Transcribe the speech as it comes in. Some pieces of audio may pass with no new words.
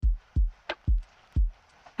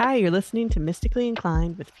Hi, you're listening to Mystically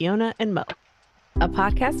Inclined with Fiona and Mo. A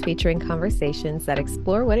podcast featuring conversations that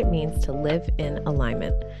explore what it means to live in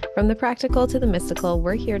alignment. From the practical to the mystical,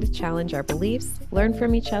 we're here to challenge our beliefs, learn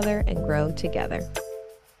from each other, and grow together.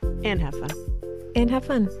 And have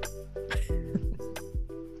fun.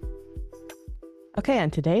 Okay, on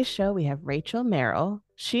today's show, we have Rachel Merrill.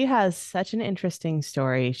 She has such an interesting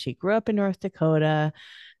story. She grew up in North Dakota.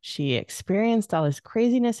 She experienced all this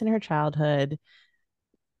craziness in her childhood,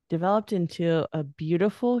 developed into a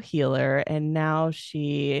beautiful healer, and now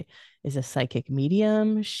she is a psychic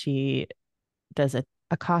medium. She does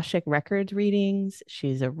Akashic Records readings.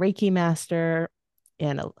 She's a Reiki master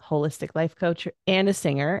and a holistic life coach and a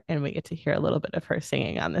singer. And we get to hear a little bit of her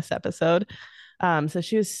singing on this episode. So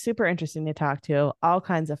she was super interesting to talk to, all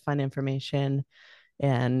kinds of fun information.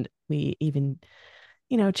 And we even,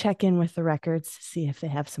 check in with the records to see if they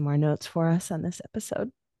have some more notes for us on this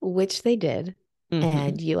episode. Which they did. Mm-hmm.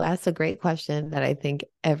 And you asked a great question that I think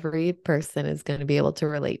every person is going to be able to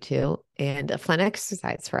relate to, and a fun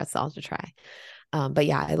exercise for us all to try. But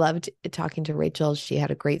yeah, I loved talking to Rachel. She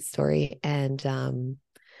had a great story. And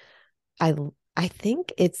I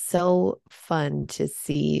think it's so fun to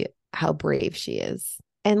see how brave she is.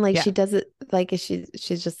 And like she does it like she's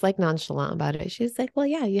just like nonchalant about it. She's like, well,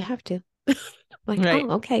 yeah, you have to. Like, right.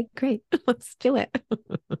 Oh, okay, great. Let's do it.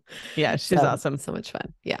 Yeah, she's awesome. So much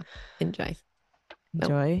fun. Yeah. Enjoy.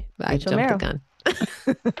 Nope. I jumped Merrill. The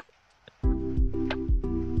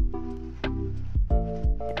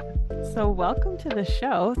gun. So welcome to the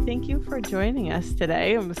show. Thank you for joining us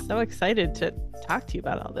today. I'm so excited to talk to you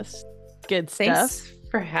about all this good stuff. Thanks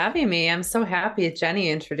for having me. I'm so happy Jenny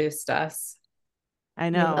introduced us.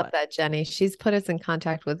 I know. I love that, Jenny. She's put us in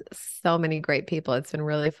contact with so many great people. It's been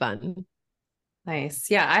really fun. Nice.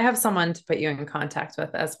 Yeah, I have someone to put you in contact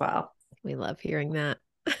with as well. We love hearing that.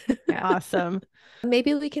 Yeah. Awesome.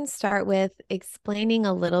 Maybe we can start with explaining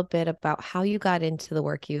a little bit about how you got into the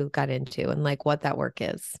work you got into and like what that work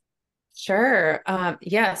is. Sure.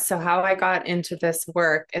 So how I got into this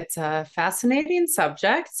work, it's a fascinating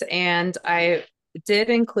subject, and I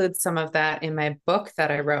did include some of that in my book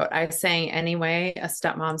that I wrote. I sang Anyway, a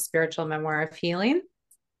stepmom spiritual memoir of healing.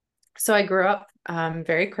 So I grew up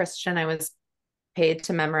very Christian. I was paid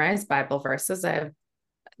to memorize Bible verses. I have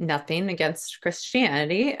nothing against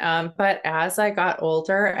Christianity. But as I got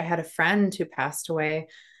older, I had a friend who passed away.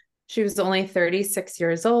 She was only 36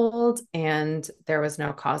 years old and there was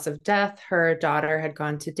no cause of death. Her daughter had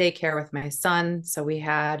gone to daycare with my son. So we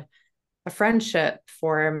had a friendship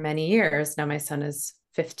for many years. Now my son is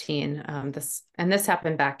 15. This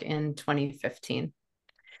happened back in 2015.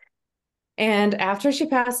 And after she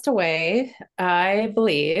passed away, I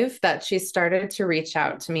believe that she started to reach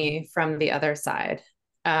out to me from the other side.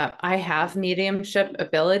 I have mediumship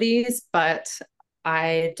abilities, but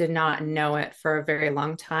I did not know it for a very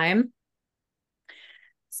long time.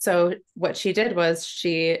 So what she did was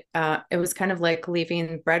it was kind of like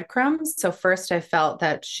leaving breadcrumbs. So first I felt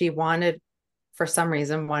that she for some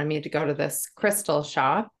reason, wanted me to go to this crystal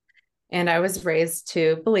shop. And I was raised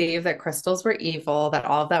to believe that crystals were evil, that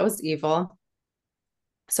all of that was evil.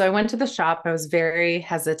 So I went to the shop. I was very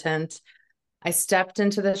hesitant. I stepped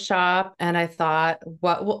into the shop and I thought,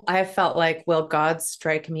 I felt like, will God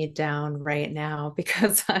strike me down right now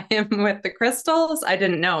because I am with the crystals? I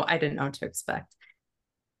didn't know what to expect.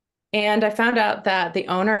 And I found out that the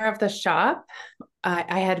owner of the shop,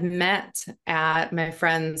 I had met at my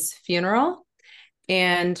friend's funeral,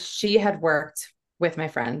 and she had worked with my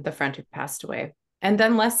friend, the friend who passed away. And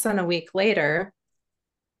then less than a week later,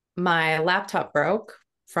 my laptop broke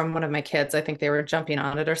from one of my kids. I think they were jumping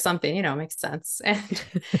on it or something, makes sense.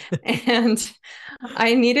 And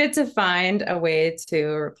I needed to find a way to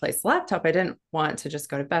replace the laptop. I didn't want to just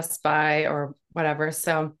go to Best Buy or whatever.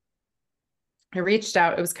 So I reached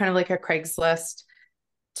out. It was kind of like a Craigslist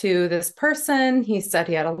to this person. He said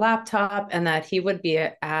he had a laptop and that he would be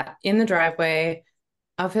in the driveway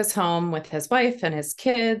of his home with his wife and his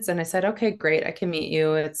kids. And I said, okay, great. I can meet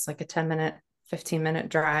you. It's like a 10-minute, 15-minute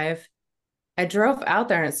drive. I drove out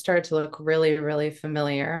there and it started to look really, really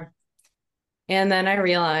familiar. And then I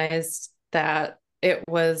realized that it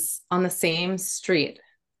was on the same street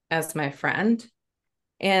as my friend.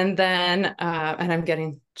 And then, and I'm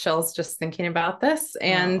getting chills just thinking about this.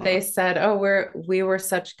 And they said, oh, we were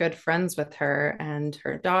such good friends with her and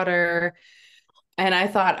her daughter. And I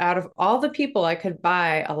thought, out of all the people I could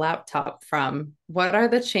buy a laptop from, what are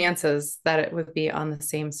the chances that it would be on the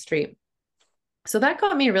same street? So that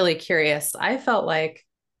got me really curious. I felt like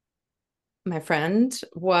my friend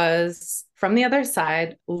was from the other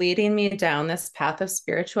side leading me down this path of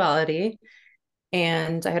spirituality.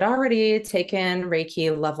 And I had already taken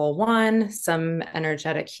Reiki level 1, some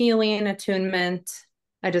energetic healing attunement.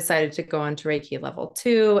 I decided to go on to Reiki level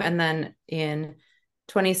 2, and then in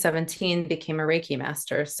 2017 became a Reiki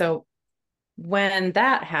master. So when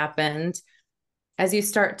that happened, as you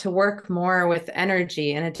start to work more with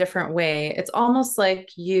energy in a different way, it's almost like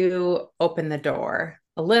you open the door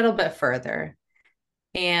a little bit further.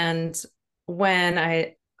 And when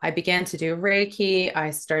I began to do Reiki,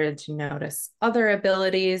 I started to notice other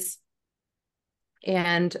abilities.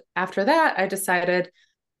 And after that, I decided,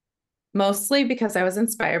 mostly because I was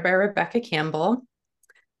inspired by Rebecca Campbell,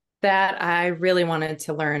 that I really wanted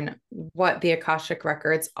to learn what the Akashic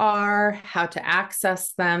Records are, how to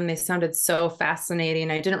access them. They sounded so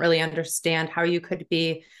fascinating. I didn't really understand how you could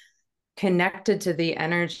be connected to the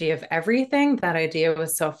energy of everything. That idea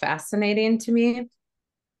was so fascinating to me.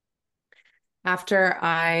 After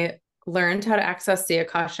I learned how to access the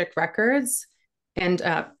Akashic Records, and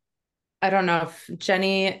I don't know if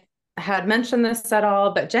Jenny had mentioned this at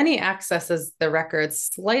all, but Jenny accesses the records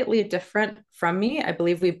slightly different from me. I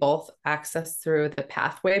believe we both access through the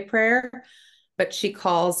pathway prayer, but she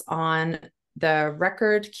calls on the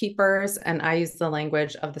record keepers, and I use the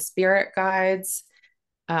language of the spirit guides.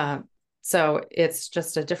 So it's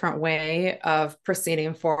just a different way of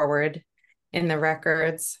proceeding forward in the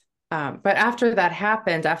records. But after that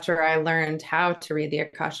happened, after I learned how to read the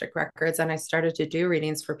Akashic Records and I started to do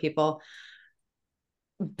readings for people,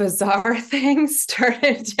 bizarre things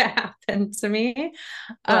started to happen to me.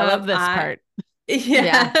 I love this part.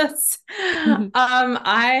 Yes.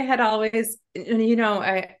 I had always,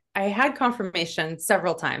 I had confirmation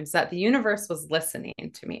several times that the universe was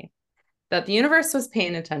listening to me, that the universe was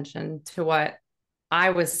paying attention to what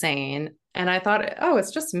I was saying. And I thought, oh,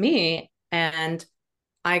 it's just me. And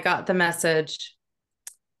I got the message,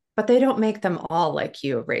 but they don't make them all like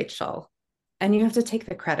you, Rachel. And you have to take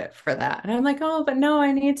the credit for that. And I'm like, oh, but no,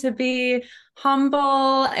 I need to be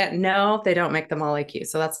humble. And no, they don't make them all like you.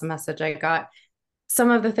 So that's the message I got.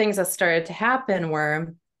 Some of the things that started to happen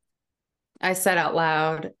were I said out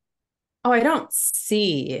loud, oh, I don't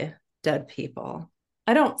see dead people.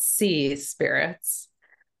 I don't see spirits.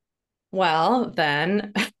 Well,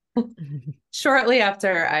 then shortly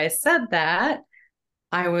after I said that,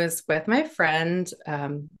 I was with my friend,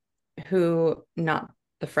 who, not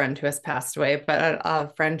the friend who has passed away, but a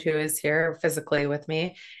friend who is here physically with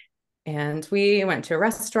me. And we went to a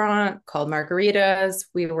restaurant called Margaritas.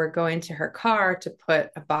 We were going to her car to put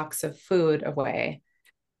a box of food away,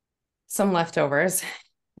 some leftovers.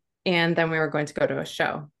 And then we were going to go to a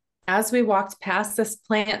show. As we walked past this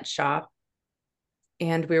plant shop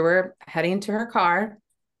and we were heading to her car,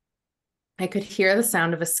 I could hear the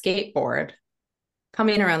sound of a skateboard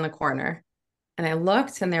coming around the corner. And I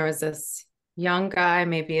looked and there was this young guy,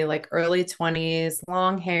 maybe like early 20s,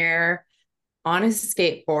 long hair, on his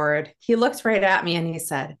skateboard. He looked right at me and he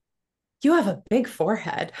said, "You have a big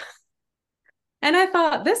forehead." And I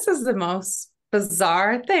thought, this is the most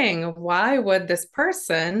bizarre thing. Why would this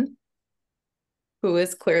person, who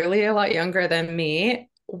is clearly a lot younger than me,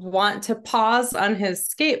 want to pause on his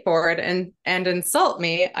skateboard and insult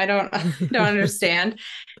me? I don't understand.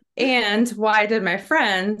 And why did my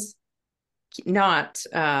friend not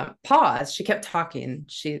pause? She kept talking.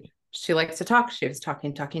 She likes to talk. She was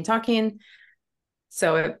talking.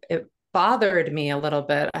 So it bothered me a little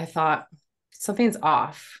bit. I thought something's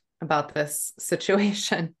off about this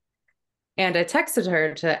situation. And I texted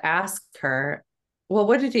her to ask her, well,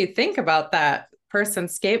 what did you think about that person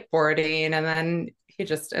skateboarding? And then he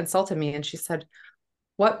just insulted me. And she said,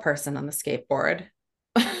 what person on the skateboard?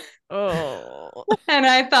 Oh. And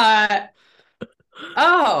I thought,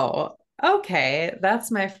 oh, okay, that's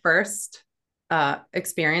my first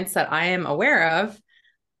experience that I am aware of,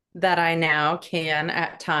 that I now can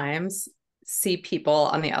at times see people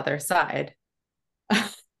on the other side.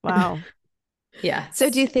 Wow. Yeah. So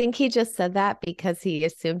do you think he just said that because he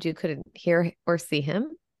assumed you couldn't hear or see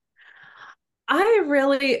him?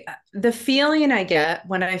 The feeling I get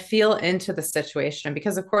when I feel into the situation,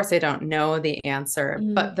 because of course I don't know the answer,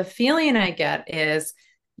 but the feeling I get is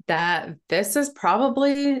that this is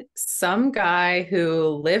probably some guy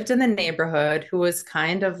who lived in the neighborhood, who was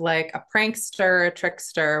kind of like a prankster, a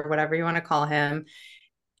trickster, whatever you want to call him.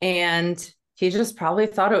 And he just probably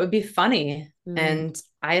thought it would be funny. And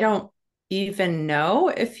I don't even know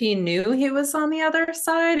if he knew he was on the other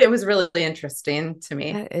side. It was really interesting to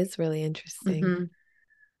me. That is really interesting. Mm-hmm.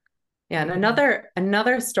 Yeah. And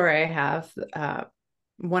another story I have,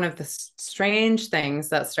 one of the strange things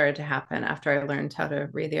that started to happen after I learned how to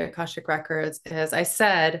read the Akashic Records is I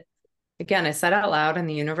said out loud, and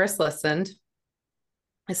the universe listened.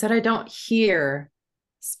 I said, I don't hear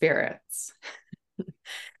spirits.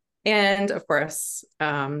 And of course,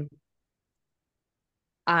 I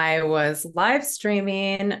was live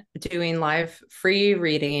streaming, doing live free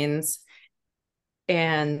readings.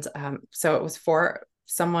 And so it was for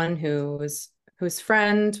someone whose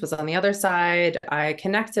friend was on the other side. I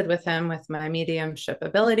connected with him with my mediumship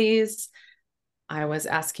abilities. I was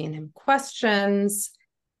asking him questions.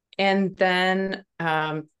 And then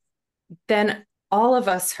all of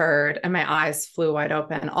us heard, and my eyes flew wide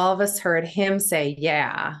open, all of us heard him say,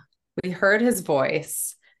 yeah. We heard his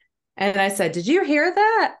voice. And I said, did you hear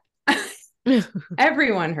that?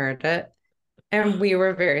 Everyone heard it. And we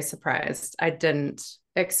were very surprised. I didn't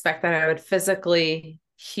expect that I would physically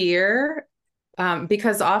hear,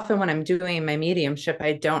 because often when I'm doing my mediumship,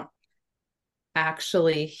 I don't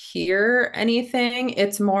actually hear anything.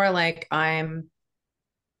 It's more like I'm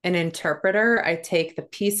an interpreter. I take the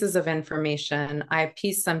pieces of information, I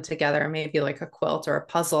piece them together, maybe like a quilt or a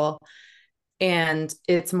puzzle. And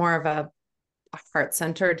it's more of a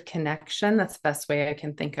heart-centered connection. That's the best way I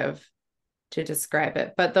can think of to describe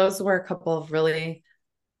it. But those were a couple of really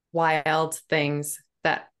wild things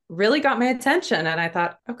that really got my attention. And I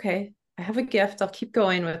thought, okay, I have a gift. I'll keep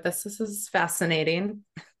going with this. This is fascinating.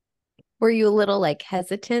 Were you a little like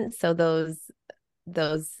hesitant? So those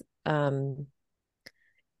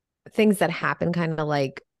things that happen kind of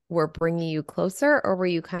like were bringing you closer, or were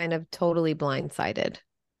you kind of totally blindsided?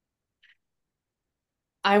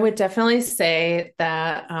 I would definitely say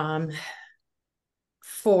that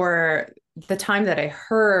for the time that I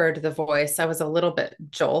heard the voice, I was a little bit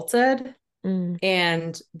jolted.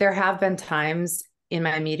 And there have been times in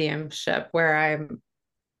my mediumship where I'm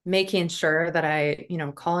making sure that I,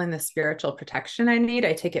 call in the spiritual protection I need.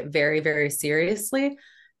 I take it very, very seriously.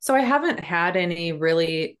 So I haven't had any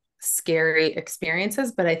really scary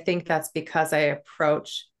experiences, but I think that's because I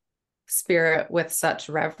approach spirit with such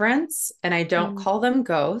reverence, and I don't call them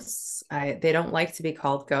ghosts. They don't like to be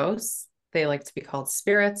called ghosts. They like to be called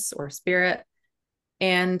spirits or spirit.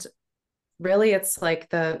 And really, it's like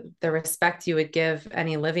the respect you would give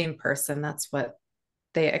any living person. That's what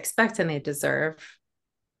they expect and they deserve.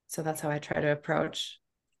 So that's how I try to approach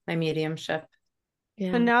my mediumship.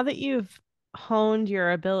 Yeah. But now that you've honed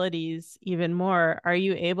your abilities even more, are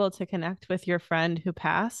you able to connect with your friend who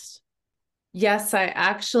passed? Yes, I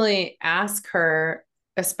actually ask her,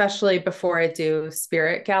 especially before I do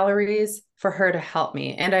spirit galleries, for her to help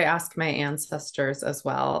me. And I ask my ancestors as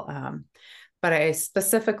well. But I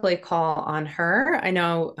specifically call on her. I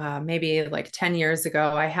know maybe like 10 years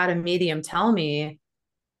ago, I had a medium tell me,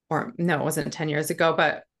 or no, it wasn't 10 years ago,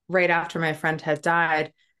 but right after my friend had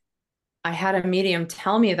died, I had a medium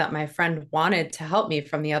tell me that my friend wanted to help me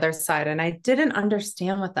from the other side. And I didn't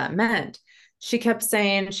understand what that meant. She kept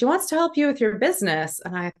saying, she wants to help you with your business.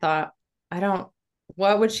 And I thought,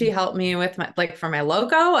 what would she help me with? Like for my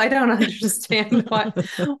logo? I don't understand what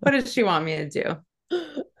did she want me to do?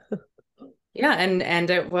 Yeah. And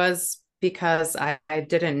it was because I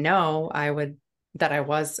didn't know that I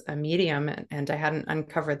was a medium, and I hadn't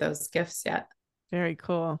uncovered those gifts yet. Very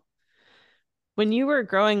cool. When you were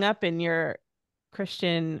growing up in your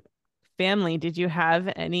Christian family, did you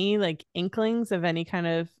have any like inklings of any kind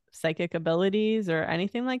of psychic abilities or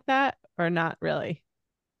anything like that, or not really?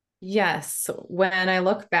 Yes. When I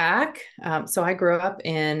look back, so I grew up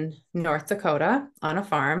in North Dakota on a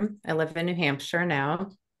farm. I live in New Hampshire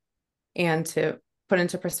now. And to put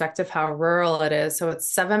into perspective how rural it is, so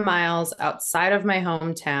it's 7 miles outside of my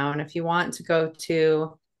hometown. If you want to go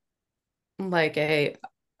to like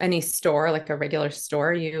any store, like a regular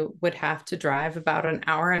store, you would have to drive about an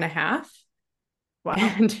hour and a half. Wow.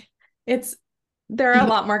 And there are a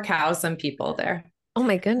lot more cows than people there. Oh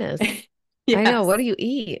my goodness. Yes. I know. What do you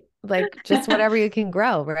eat? Like just whatever you can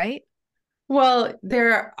grow, right? Well,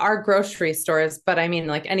 there are grocery stores, but I mean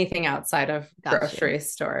like anything outside of grocery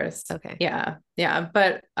stores. Okay. Yeah. Yeah.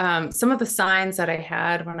 But some of the signs that I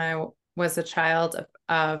had when I was a child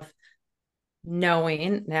of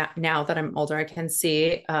knowing now that I'm older, I can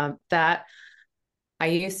see that I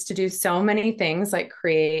used to do so many things like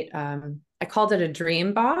create, I called it a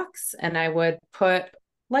dream box, and I would put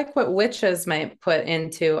like what witches might put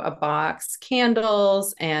into a box,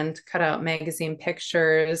 candles and cut out magazine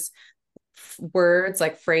pictures, words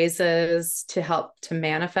like phrases to help to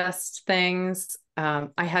manifest things. I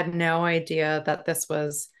had no idea that this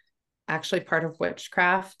was actually part of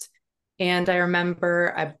witchcraft. And I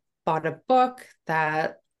remember I bought a book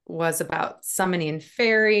that was about summoning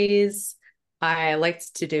fairies. I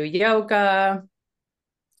liked to do yoga.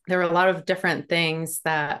 There were a lot of different things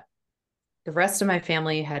that the rest of my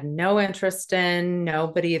family had no interest in.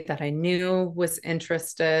 Nobody that I knew was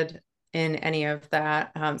interested in any of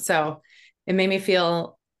that. So it made me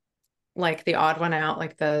feel like the odd one out,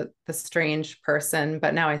 like the strange person.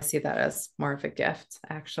 But now I see that as more of a gift,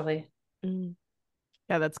 actually. Mm.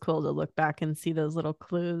 Yeah, that's cool to look back and see those little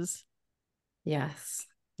clues. Yes.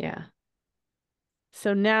 Yeah.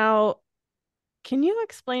 So now, can you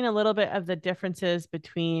explain a little bit of the differences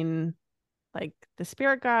between like the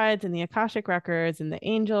spirit guides and the Akashic records and the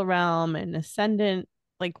angel realm and ascendant?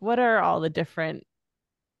 Like, what are all the different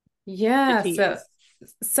Yeah. entities?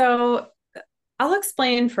 So I'll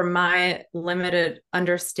explain from my limited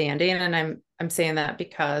understanding, and I'm saying that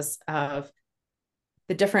because of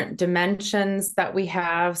the different dimensions that we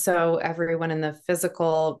have. So everyone in the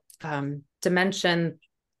physical dimension,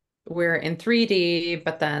 we're in 3D,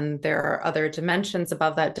 but then there are other dimensions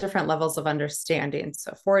above that, different levels of understanding.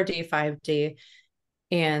 So 4D, 5D,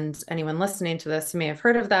 and anyone listening to this may have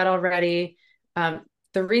heard of that already. The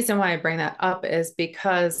reason why I bring that up is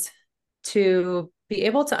because to be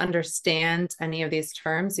able to understand any of these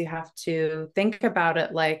terms, you have to think about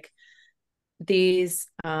it like these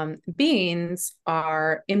beings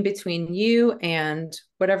are in between you and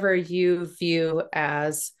whatever you view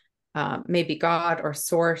as maybe God or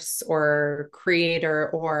source or creator,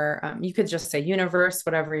 or you could just say universe,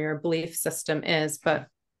 whatever your belief system is. But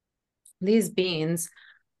these beings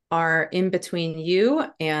are in between you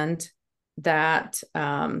and that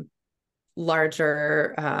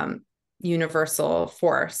larger universal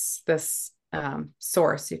force, this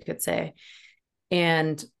source, you could say.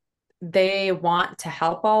 And they want to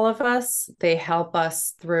help all of us. They help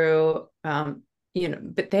us through,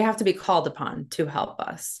 but they have to be called upon to help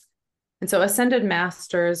us. And so ascended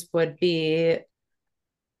masters would be,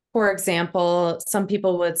 for example, some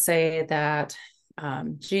people would say that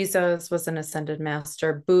Jesus was an ascended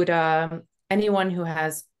master, Buddha, anyone who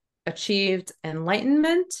has achieved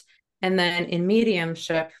enlightenment. And then in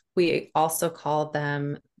mediumship, we also call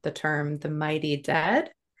them the term the mighty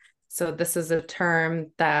dead. So this is a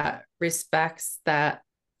term that respects that,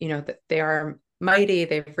 that they are mighty,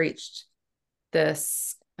 they've reached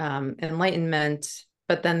this enlightenment,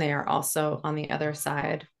 but then they are also on the other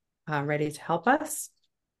side, ready to help us.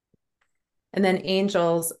 And then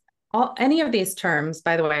angels, any of these terms,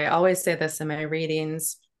 by the way, I always say this in my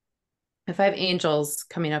readings. If I have angels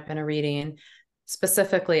coming up in a reading,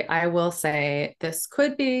 specifically, I will say this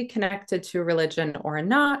could be connected to religion or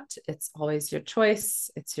not. It's always your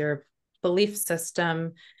choice. It's your belief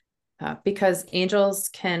system, because angels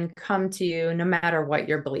can come to you no matter what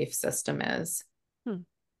your belief system is.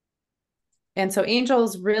 And so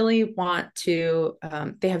angels really want to,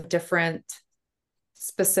 they have different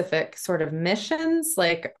specific sort of missions.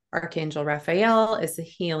 Like Archangel Raphael is a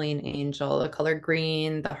healing angel. The color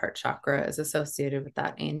green, the heart chakra is associated with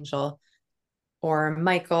that angel. Or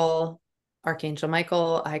Michael, Archangel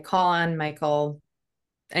Michael, I call on Michael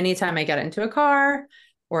anytime I get into a car,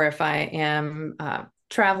 or if I am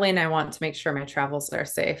traveling, I want to make sure my travels are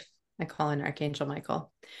safe. I call in Archangel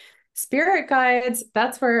Michael. Spirit guides,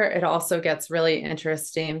 that's where it also gets really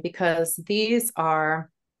interesting, because these are,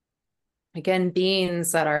 again,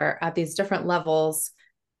 beings that are at these different levels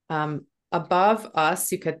above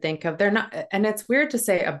us. You could think of, they're not, and it's weird to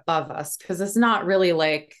say above us because it's not really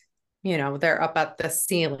like, they're up at the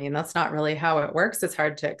ceiling. That's not really how it works. It's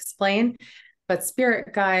hard to explain. But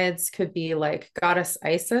spirit guides could be like Goddess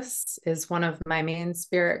Isis is one of my main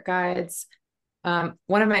spirit guides.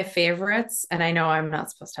 One of my favorites, and I know I'm not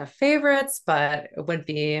supposed to have favorites, but it would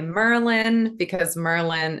be Merlin, because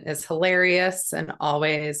Merlin is hilarious and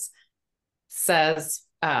always says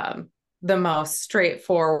the most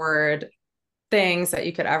straightforward things that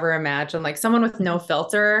you could ever imagine. Like someone with no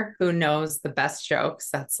filter who knows the best jokes.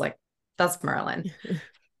 That's Merlin.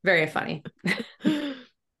 Very funny.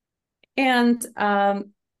 And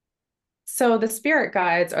so the spirit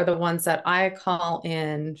guides are the ones that I call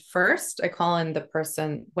in first. I call in the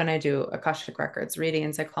person when I do Akashic Records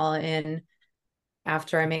readings. I call in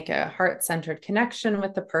after I make a heart-centered connection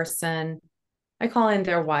with the person. I call in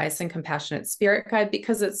their wise and compassionate spirit guide,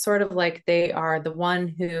 because it's sort of like they are the one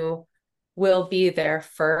who will be there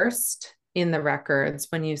first in the records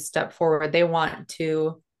when you step forward. They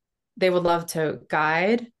would love to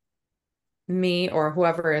guide me or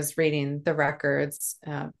whoever is reading the records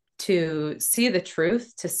to see the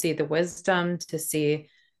truth, to see the wisdom, to see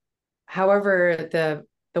however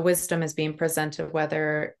the wisdom is being presented,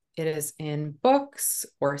 whether it is in books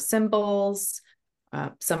or symbols,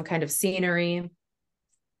 some kind of scenery.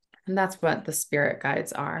 And that's what the spirit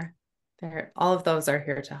guides are. All of those are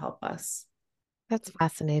here to help us. That's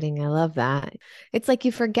fascinating. I love that. It's like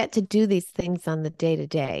you forget to do these things on the day to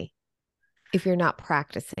day if you're not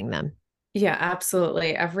practicing them. Yeah,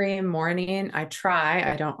 absolutely. Every morning I try,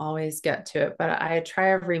 I don't always get to it, but I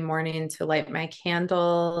try every morning to light my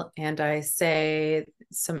candle and I say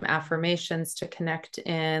some affirmations to connect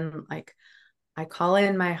in. Like, I call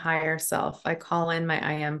in my higher self. I call in my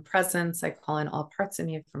I am presence. I call in all parts of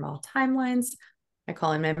me from all timelines. I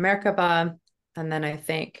call in my Merkaba. And then I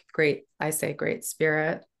say great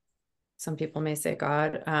spirit. Some people may say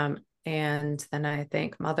God. And then I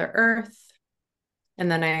thank Mother Earth. And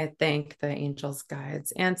then I thank the angels,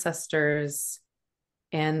 guides, ancestors.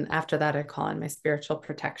 And after that, I call in my spiritual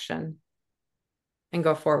protection and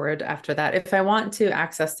go forward after that. If I want to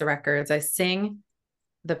access the records, I sing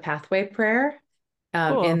the pathway prayer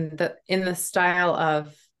Cool. in the style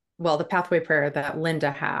of, well, the pathway prayer that Linda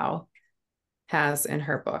Howe has in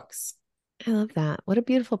her books. I love that. What a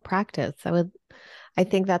beautiful practice. I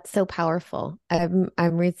think that's so powerful. I'm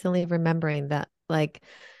recently remembering that like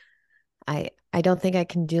I don't think I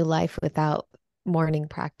can do life without morning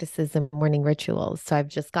practices and morning rituals. So I've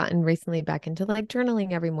just gotten recently back into like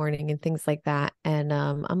journaling every morning and things like that. And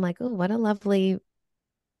I'm like, oh, what a lovely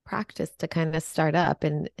practice to kind of start up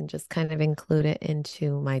and just kind of include it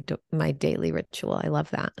into my daily ritual. I love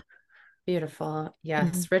that. Beautiful. Mhm.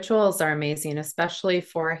 Yes, rituals are amazing, especially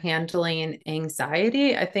for handling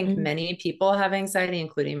anxiety. I think Mm, many people have anxiety,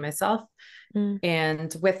 including myself. mm,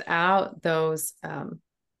 And without those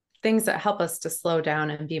things that help us to slow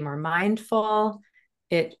down and be more mindful,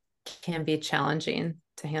 it can be challenging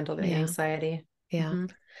to handle the yeah, anxiety. yeah.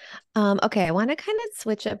 Mm-hmm. Okay, I want to kind of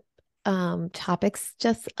switch up topics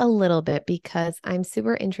just a little bit because I'm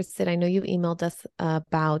super interested. I know you emailed us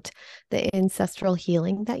about the ancestral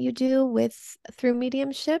healing that you do with through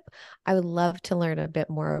mediumship. I would love to learn a bit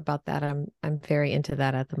more about that. I'm very into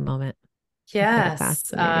that at the moment. I find it Yes.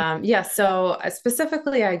 fascinating. Yeah. So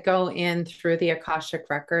specifically, I go in through the Akashic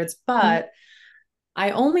records, Mm, but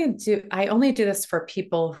I only do this for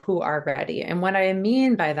people who are ready. And what I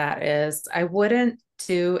mean by that is I wouldn't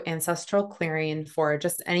do ancestral clearing for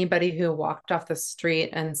just anybody who walked off the street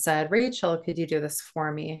and said, Rachel, could you do this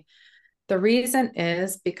for me? The reason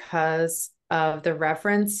is because of the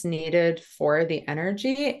reverence needed for the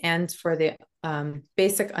energy and for the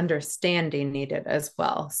basic understanding needed as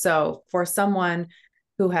well. So, for someone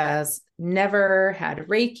who has never had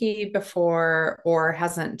Reiki before or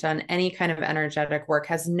hasn't done any kind of energetic work,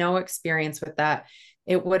 has no experience with that,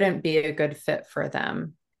 it wouldn't be a good fit for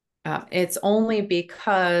them. It's only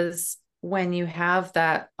because when you have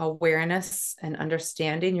that awareness and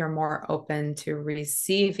understanding, you're more open to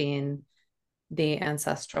receiving the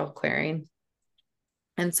ancestral clearing.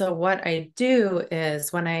 And so, what I do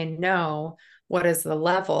is when I know what is the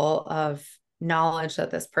level of knowledge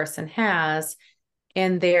that this person has,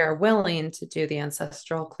 and they are willing to do the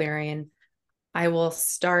ancestral clearing, I will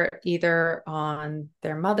start either on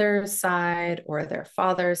their mother's side or their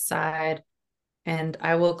father's side, and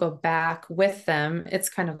I will go back with them. It's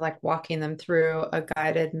kind of like walking them through a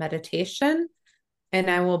guided meditation, and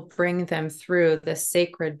I will bring them through the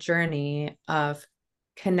sacred journey of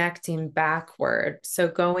connecting backward. So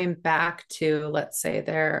going back to, let's say,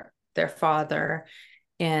 their father,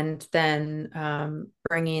 and then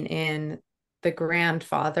bringing in the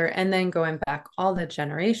grandfather, and then going back all the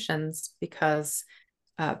generations, because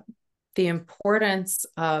uh, the importance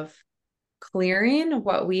of clearing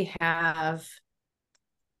what we have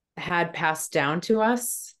had passed down to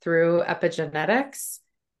us through epigenetics,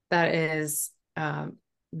 that is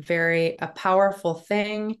very a powerful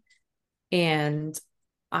thing. And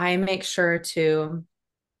I make sure to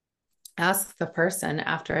ask the person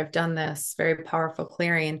after I've done this very powerful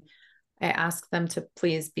clearing, I ask them to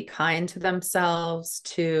please be kind to themselves,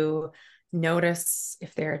 to notice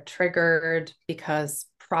if they're triggered, because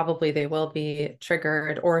probably they will be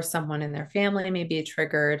triggered, or someone in their family may be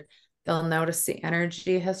triggered. They'll notice the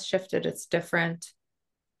energy has shifted, it's different.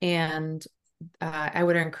 And I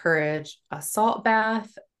would encourage a salt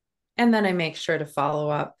bath. And then I make sure to follow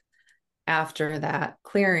up after that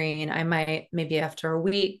clearing. I might, maybe after a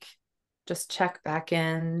week, just check back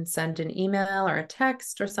in, send an email or a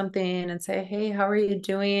text or something and say, hey, how are you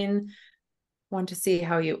doing? Want to see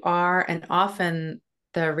how you are. And often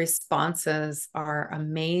the responses are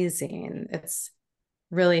amazing. It's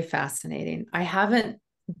really fascinating. I haven't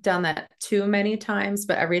done that too many times,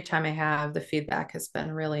 but every time I have, the feedback has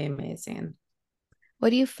been really amazing.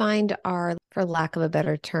 What do you find are, for lack of a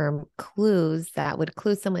better term, clues that would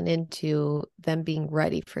clue someone into them being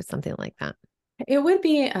ready for something like that? It would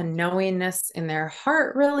be a knowingness in their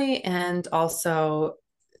heart, really. And also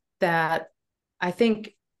that I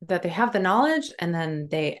think that they have the knowledge and then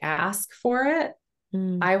they ask for it,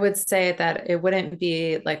 Mm. I would say that it wouldn't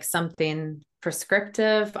be like something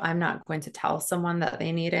prescriptive. I'm not going to tell someone that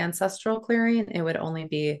they need ancestral clearing. It would only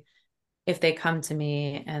be if they come to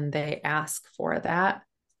me and they ask for that.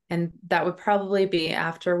 And that would probably be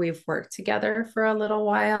after we've worked together for a little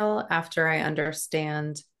while, after I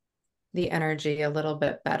understand the energy a little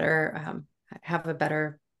bit better, have a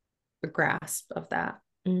better grasp of that.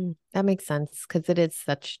 That makes sense because it is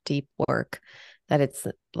such deep work that it's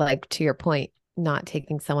like, to your point, not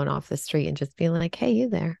taking someone off the street and just being like, hey, you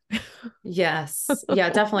there. Yes. Yeah,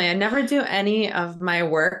 definitely. I never do any of my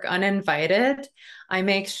work uninvited. I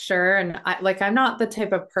make sure, and I'm not the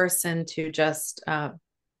type of person to just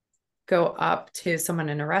go up to someone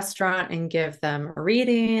in a restaurant and give them a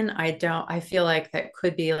reading. I feel like that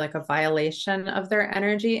could be like a violation of their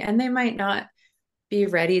energy, and they might not be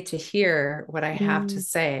ready to hear what I have to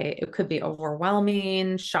say. It could be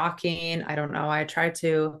overwhelming, shocking. I don't know. I try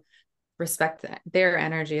to respect their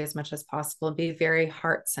energy as much as possible, be very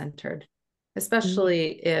heart centered,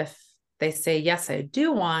 especially if they say, yes, I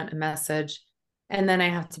do want a message. And then I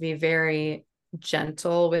have to be very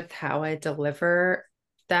gentle with how I deliver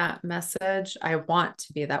that message. I want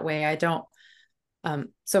to be that way. I don't.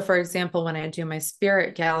 So, for example, when I do my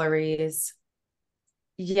spirit galleries,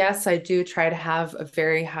 yes, I do try to have a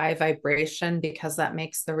very high vibration because that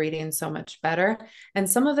makes the reading so much better. And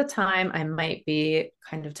some of the time I might be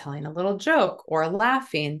kind of telling a little joke or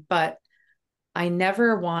laughing, but I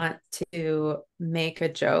never want to make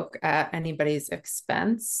a joke at anybody's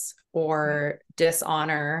expense or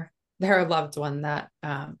dishonor their loved one. That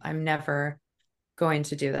I'm never going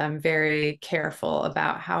to do that. I'm very careful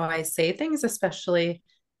about how I say things, especially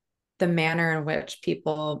the manner in which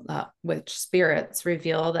people, which spirits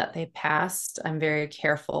reveal that they passed. I'm very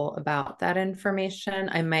careful about that information.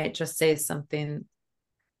 I might just say something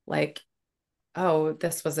like, oh,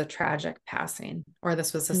 this was a tragic passing, or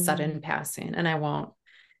this was a sudden passing. And I won't,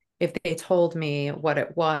 if they told me what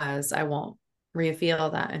it was, I won't reveal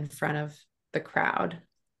that in front of the crowd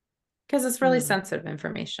because it's really sensitive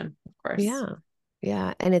information, of course. Yeah.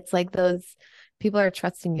 Yeah. And it's like those people are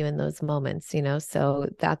trusting you in those moments, you know? So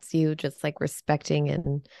that's you just like respecting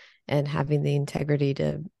and having the integrity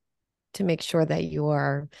to make sure that you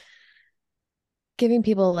are giving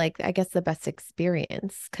people, like, I guess, the best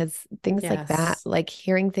experience, because things like that, Yes. like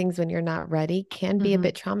hearing things when you're not ready, can be a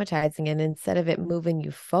bit traumatizing. And instead of it moving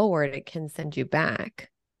you forward, it can send you back.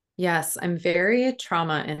 Yes, I'm very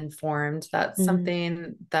trauma informed. That's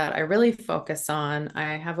something that I really focus on.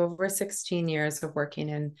 I have over 16 years of working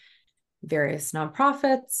in various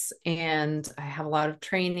nonprofits, and I have a lot of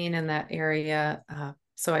training in that area.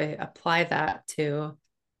 So I apply that to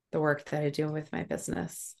the work that I do with my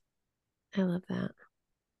business. I love that.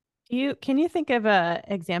 Can you think of a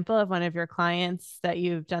example of one of your clients that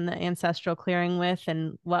you've done the ancestral clearing with,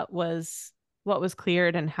 and what was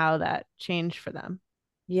cleared and how that changed for them?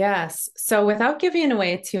 Yes. So without giving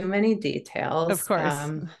away too many Of details,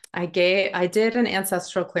 course. I did an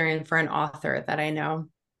ancestral clearing for an author that I know.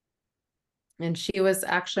 And she was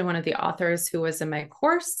actually one of the authors who was in my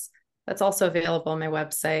course that's also available on my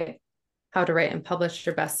website, How to Write and Publish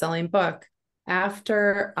Your Best-Selling Book.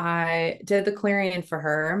 After I did the clearing for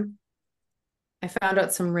her, I found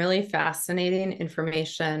out some really fascinating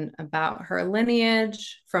information about her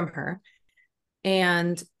lineage from her.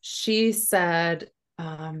 And she said,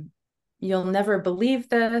 you'll never believe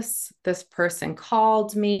this. This person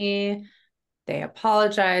called me. They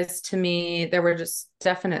apologized to me. There were just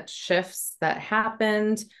definite shifts that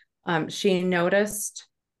happened. She noticed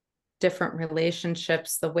different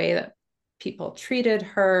relationships, the way that people treated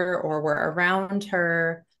her or were around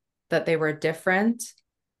her, that they were different.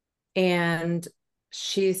 And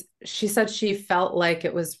she said she felt like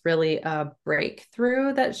it was really a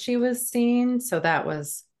breakthrough that she was seeing. So that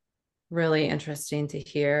was really interesting to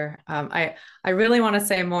hear. I really want to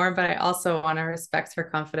say more, but I also want to respect her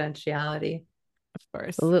confidentiality. Of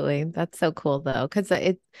course. Absolutely. That's so cool though. Cause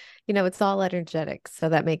it's all energetic. So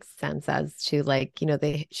that makes sense as to, like,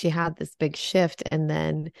 she had this big shift, and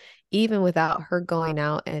then even without her going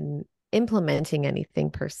out and implementing anything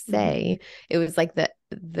per se, it was like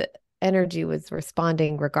the energy was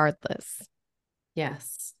responding regardless.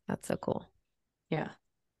 Yes. That's so cool. Yeah.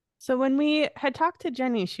 So when we had talked to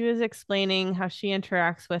Jenny, she was explaining how she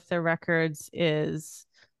interacts with the records is,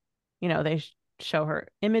 they show her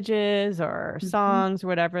images or songs or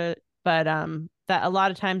whatever, but that a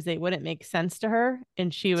lot of times they wouldn't make sense to her,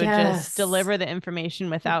 and she would just Yes. deliver the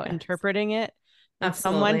information without Yes. interpreting it. And so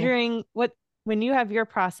I'm Absolutely. wondering, when you have your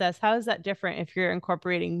process, how is that different if you're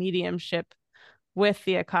incorporating mediumship with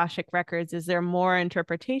the Akashic records? Is there more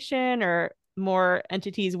interpretation or more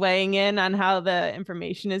entities weighing in on how the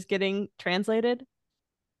information is getting translated?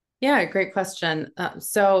 Yeah, great question.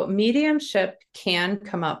 So mediumship can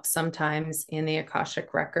come up sometimes in the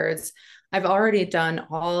Akashic records. I've already done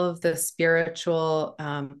all of the spiritual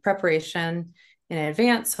preparation in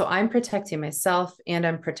advance. So I'm protecting myself and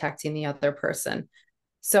I'm protecting the other person.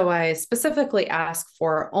 So I specifically ask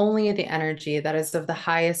for only the energy that is of the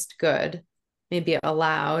highest good, maybe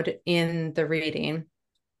allowed in the reading.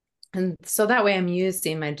 And so that way I'm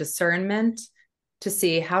using my discernment to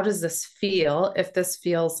see, how does this feel? If this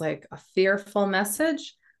feels like a fearful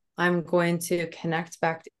message, I'm going to connect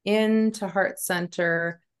back into heart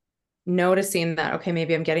center, noticing that, okay,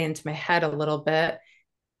 maybe I'm getting into my head a little bit.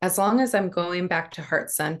 As long as I'm going back to heart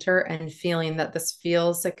center and feeling that this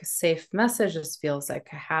feels like a safe message, this feels like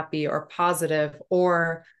a happy or positive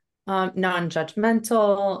or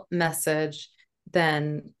non-judgmental message,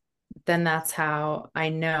 then that's how I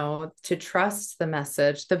know to trust the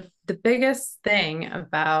message. The biggest thing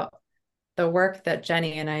about the work that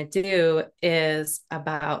Jenny and I do is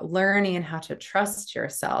about learning how to trust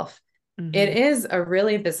yourself. It is a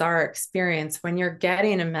really bizarre experience when you're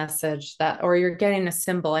getting a message that, or you're getting a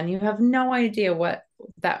symbol and you have no idea what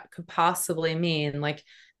that could possibly mean. Like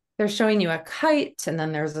they're showing you a kite and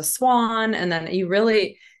then there's a swan and then you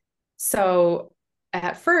really, so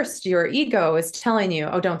at first your ego is telling you,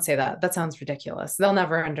 oh, don't say that. That sounds ridiculous. They'll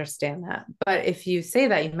never understand that. But if you say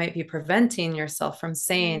that, you might be preventing yourself from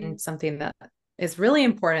saying something that is really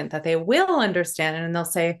important that they will understand. And they'll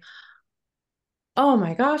say, oh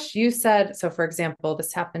my gosh, you said, so for example,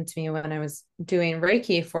 this happened to me when I was doing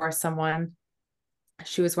Reiki for someone.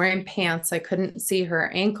 She was wearing pants. I couldn't see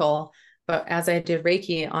her ankle, but as I did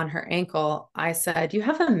Reiki on her ankle, I said, you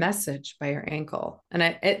have a message by your ankle. And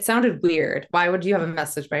it sounded weird. Why would you have a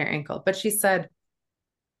message by your ankle? But she said,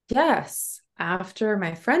 yes, after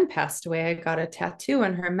my friend passed away, I got a tattoo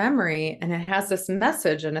in her memory and it has this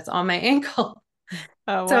message and it's on my ankle.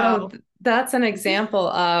 Oh, wow. So that's an example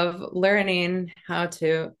of learning how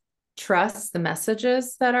to trust the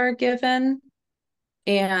messages that are given.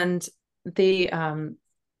 And the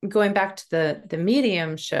going back to the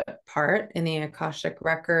mediumship part in the Akashic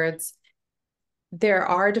records, there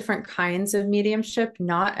are different kinds of mediumship.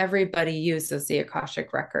 Not everybody uses the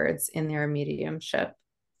Akashic records in their mediumship.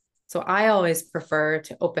 So I always prefer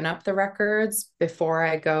to open up the records before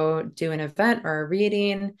I go do an event or a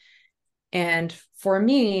reading. And for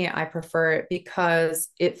me, I prefer it because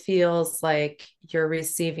it feels like you're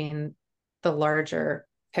receiving the larger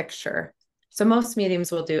picture. So most mediums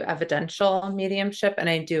will do evidential mediumship, and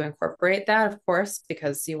I do incorporate that, of course,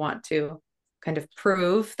 because you want to kind of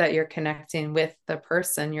prove that you're connecting with the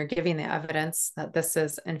person. You're giving the evidence that this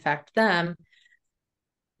is, in fact, them.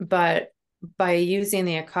 But by using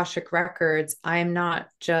the Akashic records, I'm not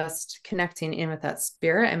just connecting in with that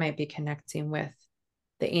spirit. I might be connecting with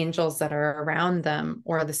the angels that are around them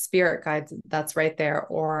or the spirit guides that's right there,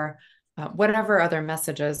 or whatever other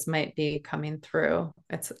messages might be coming through.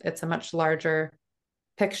 It's a much larger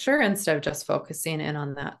picture instead of just focusing in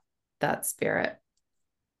on that spirit.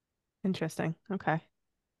 Interesting. Okay.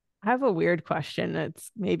 I have a weird question.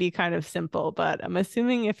 It's maybe kind of simple, but I'm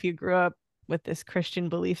assuming if you grew up with this Christian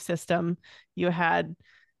belief system, you had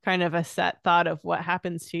kind of a set thought of what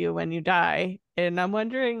happens to you when you die. And I'm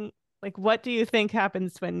wondering, like, what do you think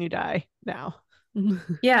happens when you die now?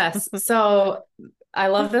 Yes. So I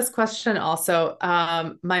love this question also.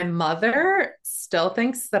 My mother still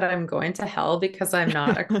thinks that I'm going to hell because I'm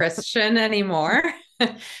not a Christian anymore.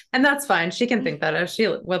 And that's fine. She can think that if she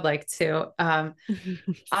would like to.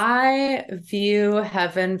 I view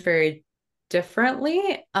heaven very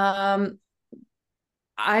differently.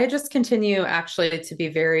 I just continue actually to be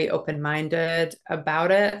very open-minded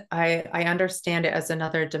about it. I understand it as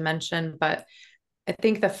another dimension, but I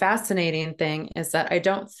think the fascinating thing is that I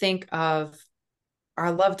don't think of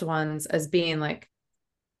our loved ones as being like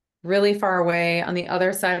really far away on the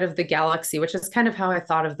other side of the galaxy, which is kind of how I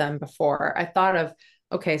thought of them before. I thought of,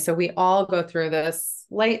 okay, so we all go through this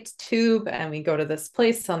light tube and we go to this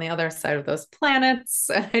place on the other side of those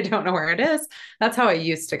planets. I don't know where it is. That's how I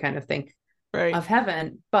used to kind of think of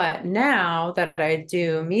heaven. But now that I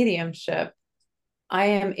do mediumship, I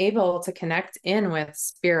am able to connect in with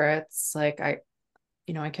spirits. Like I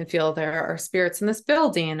can feel there are spirits in this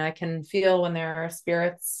building. I can feel when there are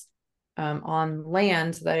spirits on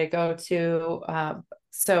land that I go to.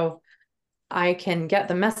 So I can get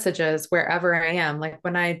the messages wherever I am. Like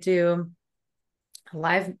when I do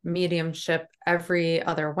live mediumship every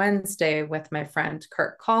other Wednesday with my friend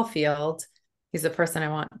Kurt Caulfield, he's the person I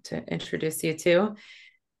want to introduce you to.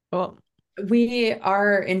 Cool. We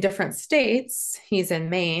are in different states. He's in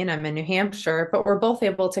Maine, I'm in New Hampshire, but we're both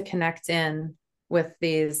able to connect in with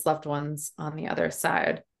these loved ones on the other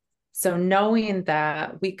side. So knowing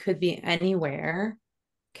that we could be anywhere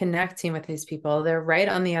connecting with these people, they're right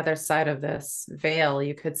on the other side of this veil,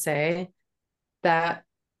 you could say, that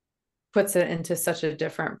puts it into such a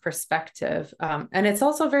different perspective. And it's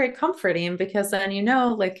also very comforting because then,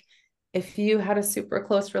 like if you had a super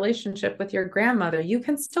close relationship with your grandmother, you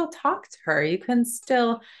can still talk to her. You can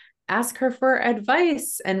still ask her for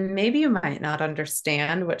advice. And maybe you might not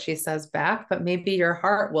understand what she says back, but maybe your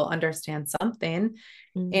heart will understand something.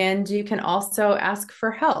 And you can also ask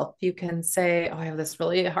for help. You can say, oh, I have this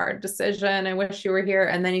really hard decision. I wish you were here.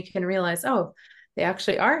 And then you can realize, oh, they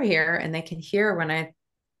actually are here and they can hear when I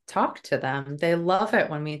talk to them. They love it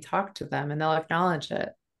when we talk to them and they'll acknowledge it.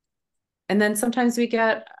 And then sometimes we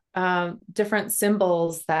get different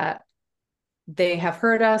symbols that they have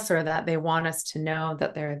heard us or that they want us to know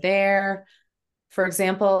that they're there. For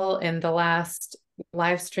example, in the last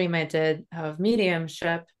live stream I did of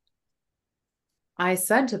mediumship, I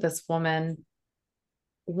said to this woman,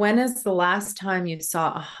 when is the last time you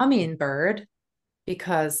saw a hummingbird?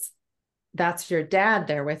 Because that's your dad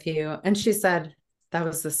there with you. And she said, that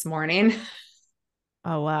was this morning.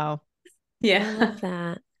 Oh, wow. Yeah. I love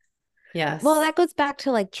that. Yes. Well, that goes back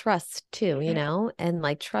to like trust too, and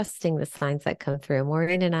like trusting the signs that come through.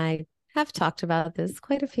 Maureen and I have talked about this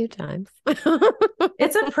quite a few times.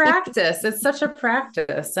 It's a practice. It's such a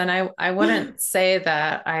practice. And I wouldn't say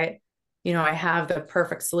that I have the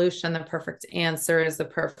perfect solution, the perfect answers, the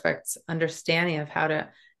perfect understanding of how to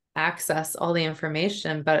access all the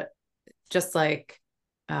information, but just like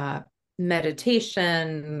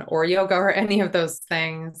meditation or yoga or any of those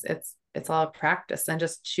things, it's all a practice and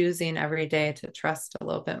just choosing every day to trust a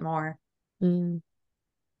little bit more. And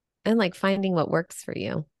like finding what works for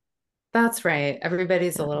you. That's right.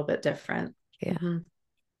 Everybody's a little bit different. Yeah. Mm-hmm.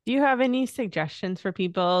 Do you have any suggestions for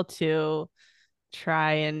people to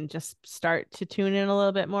try and just start to tune in a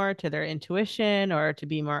little bit more to their intuition or to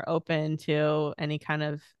be more open to any kind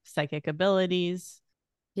of psychic abilities?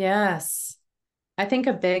 Yes. I think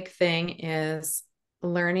a big thing is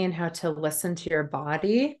learning how to listen to your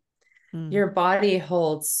body. Your body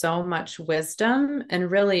holds so much wisdom.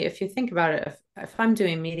 And really, if you think about it, if I'm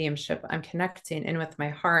doing mediumship, I'm connecting in with my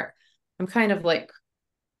heart. I'm kind of like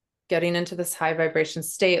getting into this high vibration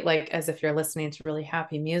state, like as if you're listening to really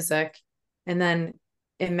happy music. And then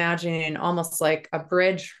imagining almost like a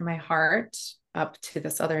bridge from my heart up to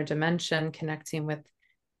this other dimension, connecting with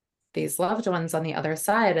these loved ones on the other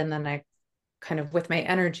side. And then I kind of with my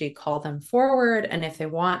energy call them forward. And if they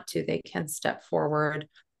want to, they can step forward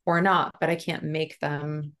or not, but I can't make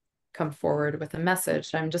them come forward with a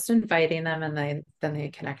message. I'm just inviting them and then they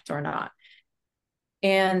connect or not.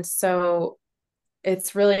 And so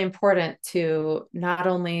it's really important to not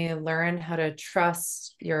only learn how to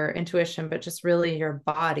trust your intuition, but just really your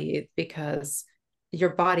body, because your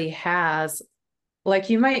body has, like,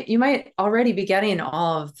 you might already be getting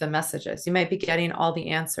all of the messages. You might be getting all the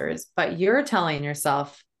answers, but you're telling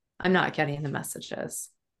yourself, I'm not getting the messages.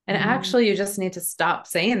 And actually, you just need to stop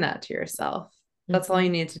saying that to yourself. That's all you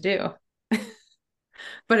need to do.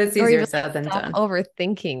 But it's easier said than done.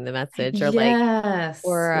 Overthinking the message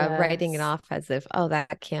or writing it off as if, oh,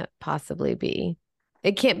 that can't possibly be.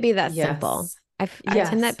 It can't be that simple. I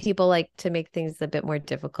tend that people like to make things a bit more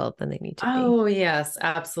difficult than they need to be. Oh, yes,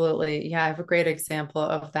 absolutely. Yeah, I have a great example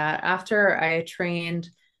of that. After I trained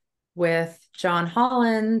with John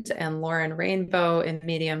Holland and Lauren Rainbow in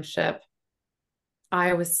mediumship,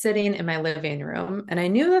 I was sitting in my living room and I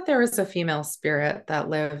knew that there was a female spirit that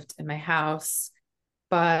lived in my house,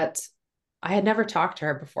 but I had never talked to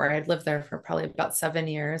her before. I had lived there for probably about 7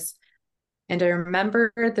 years. And I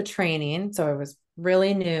remember the training. So I was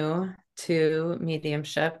really new to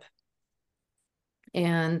mediumship.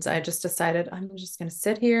 And I just decided I'm just going to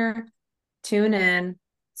sit here, tune in,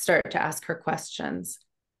 start to ask her questions.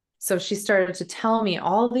 So she started to tell me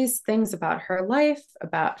all these things about her life,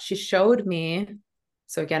 she showed me.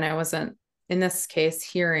 So again, I wasn't in this case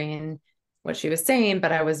hearing what she was saying,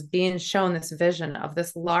 but I was being shown this vision of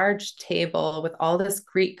this large table with all this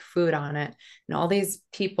Greek food on it. And all these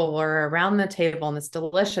people were around the table and this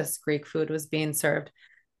delicious Greek food was being served.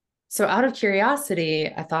 So out of curiosity,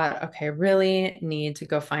 I thought, okay, I really need to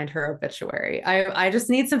go find her obituary. I just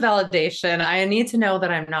need some validation. I need to know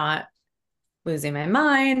that I'm not losing my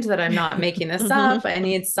mind, that I'm not making this up. I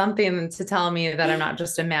need something to tell me that I'm not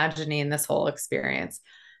just imagining this whole experience.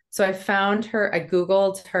 So I found her, I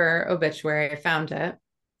Googled her obituary, I found it.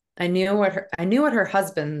 I knew what her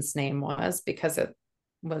husband's name was because it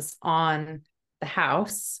was on the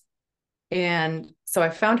house. And so I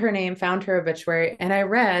found her name, found her obituary, and I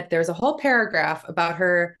read there's a whole paragraph about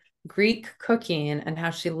her Greek cooking and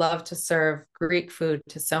how she loved to serve Greek food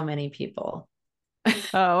to so many people.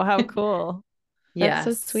 Oh, how cool. That's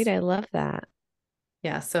so sweet. Yes. I love that.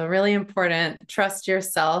 Yeah. So really important. Trust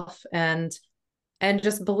yourself and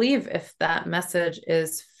just believe if that message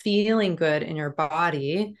is feeling good in your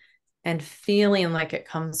body and feeling like it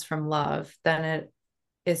comes from love, then it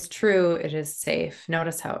is true. It is safe.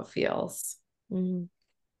 Notice how it feels. Mm.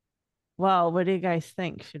 Well, what do you guys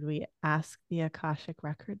think? Should we ask the Akashic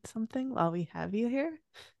Records something while we have you here?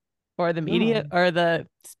 Or the media or the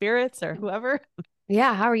spirits or whoever?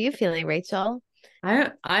 Yeah. How are you feeling, Rachel?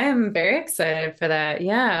 I am very excited for that.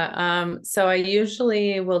 Yeah. So I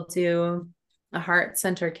usually will do a heart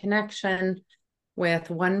center connection with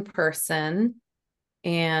one person,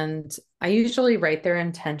 and I usually write their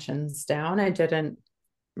intentions down. I didn't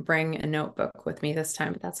bring a notebook with me this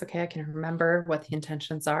time, but that's okay. I can remember what the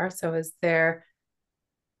intentions are. So is there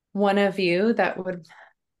one of you that would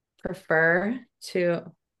prefer to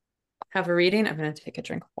have a reading? I'm going to take a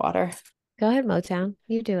drink of water. Go ahead, Motown.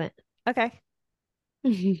 You do it. Okay.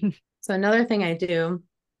 So another thing I do,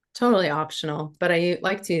 totally optional, but I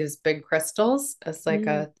like to use big crystals as like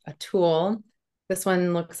a tool. This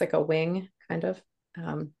one looks like a wing, kind of.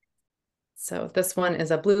 So this one is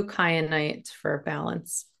a blue kyanite for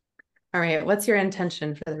balance. All right, what's your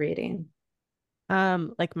intention for the reading?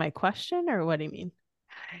 Like my question, or what do you mean?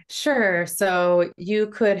 Sure. So you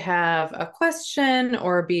could have a question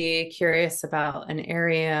or be curious about an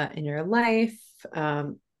area in your life.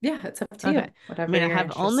 Yeah, it's up to Okay. you. Whatever I mean, I you're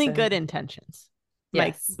have only interested good in. intentions.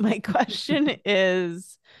 Yes. My question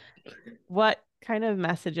is, what kind of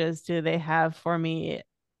messages do they have for me,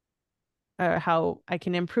 or how I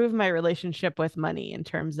can improve my relationship with money in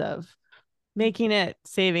terms of making it,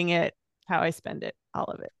 saving it, how I spend it, all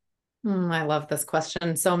of it. I love this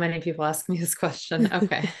question. So many people ask me this question.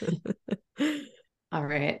 Okay. All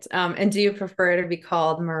right. And do you prefer to be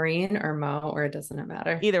called Maureen or Mo, or doesn't it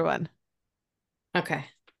matter? Either one. Okay.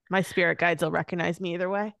 My spirit guides will recognize me either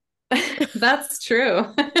way. That's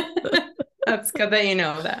true. That's good that you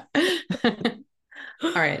know that.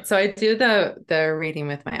 All right. So I do the reading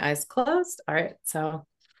with my eyes closed. All right. So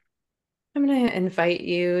I'm going to invite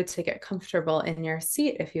you to get comfortable in your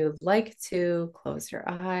seat. If you'd like to close your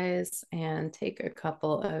eyes and take a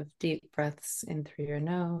couple of deep breaths in through your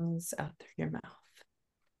nose, out through your mouth.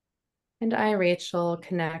 And I, Rachel,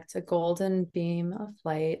 connect a golden beam of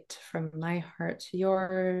light from my heart to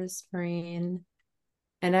yours, Maureen.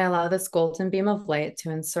 And I allow this golden beam of light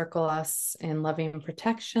to encircle us in loving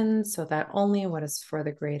protection so that only what is for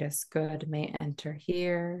the greatest good may enter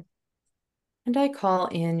here. And I call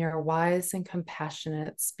in your wise and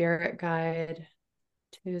compassionate spirit guide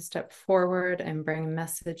to step forward and bring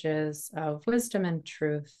messages of wisdom and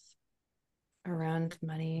truth around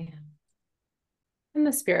money. And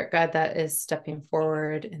the spirit guide that is stepping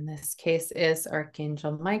forward in this case is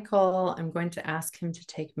Archangel Michael. I'm going to ask him to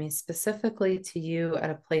take me specifically to you at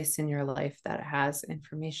a place in your life that has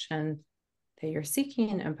information that you're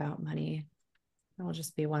seeking about money. It will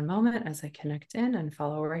just be one moment as I connect in and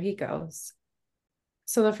follow where he goes.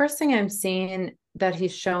 So the first thing I'm seeing that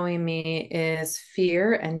he's showing me is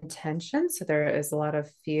fear and tension. So there is a lot of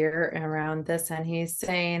fear around this. And he's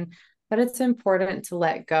saying that it's important to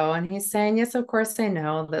let go. And he's saying, yes, of course, I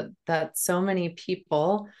know that so many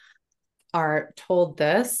people are told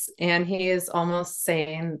this. And he is almost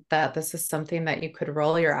saying that this is something that you could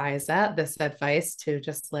roll your eyes at, this advice to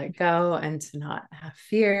just let go and to not have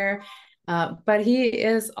fear. But he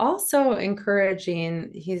is also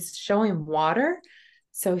encouraging, he's showing water.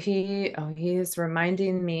 So he is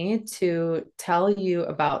reminding me to tell you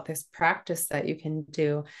about this practice that you can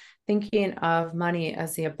do, thinking of money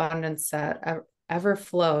as the abundance that ever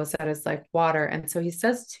flows, that is like water. And so he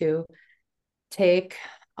says to take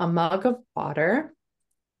a mug of water,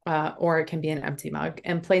 or it can be an empty mug,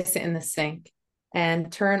 and place it in the sink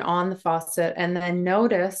and turn on the faucet, and then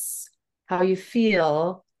notice how you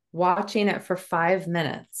feel watching it for 5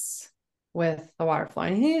 minutes with the water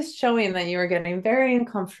flowing. He's showing that you are getting very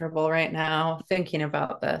uncomfortable right now thinking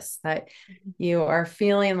about this, that you are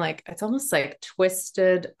feeling like it's almost like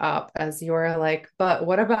twisted up as you're like, but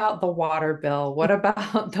what about the water bill? What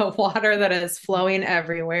about the water that is flowing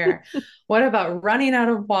everywhere? What about running out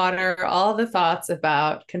of water? All the thoughts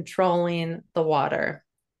about controlling the water.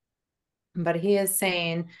 But he is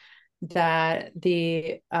saying that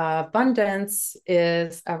the abundance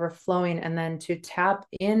is ever flowing, and then to tap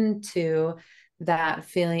into that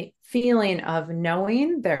feeling of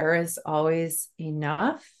knowing there is always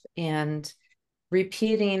enough, and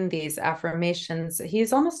repeating these affirmations.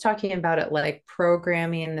 He's almost talking about it like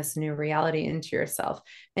programming this new reality into yourself.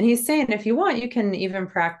 And he's saying, if you want, you can even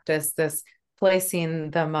practice this,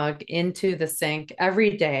 placing the mug into the sink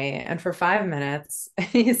every day. And for 5 minutes,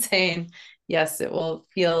 he's saying, yes, it will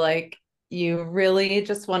feel like you really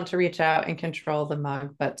just want to reach out and control the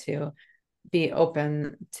mug, but to be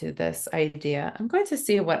open to this idea. I'm going to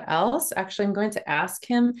see what else. Actually, I'm going to ask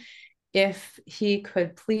him if he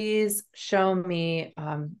could please show me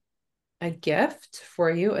a gift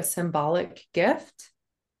for you, a symbolic gift,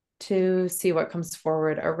 to see what comes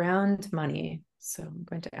forward around money. So I'm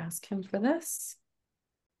going to ask him for this.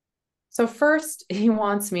 So first, he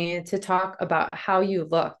wants me to talk about how you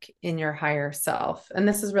look in your higher self. And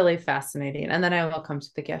this is really fascinating. And then I will come to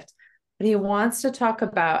the gift. But he wants to talk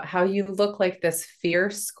about how you look like this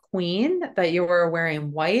fierce queen, that you are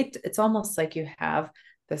wearing white. It's almost like you have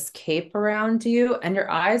this cape around you and your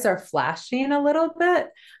eyes are flashing a little bit.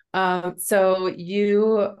 So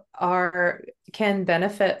you can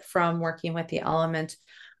benefit from working with the element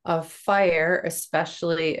of fire,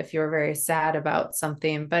 especially if you're very sad about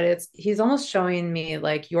something. But he's almost showing me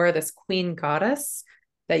like you're this queen goddess,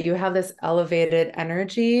 that you have this elevated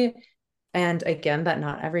energy. And again, that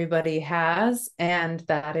not everybody has, and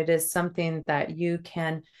that it is something that you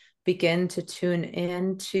can begin to tune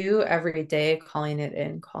into every day, calling it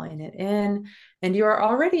in, calling it in. And you are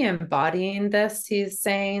already embodying this, he's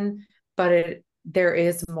saying, but there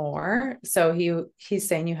is more. So he's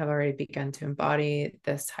saying you have already begun to embody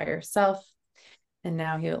this higher self. And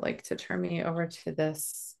now he would like to turn me over to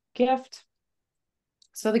this gift.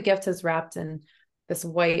 So the gift is wrapped in this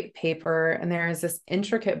white paper, and there is this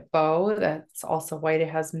intricate bow that's also white. It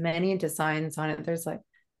has many designs on it. There's like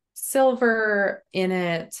silver in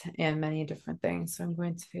it and many different things. So I'm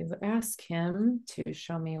going to ask him to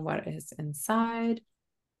show me what is inside.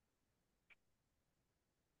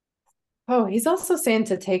 Oh, he's also saying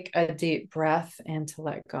to take a deep breath and to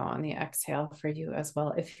let go on the exhale for you as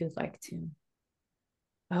well, if you'd like to.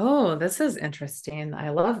 Oh, this is interesting.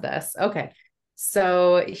 I love this. Okay.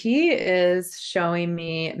 So he is showing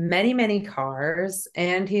me many, many cars,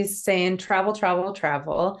 and he's saying travel, travel,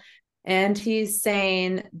 travel. And he's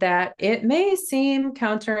saying that it may seem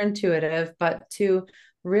counterintuitive, but to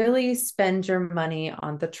really spend your money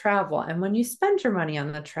on the travel. And when you spend your money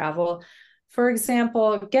on the travel, for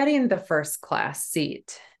example, getting the first class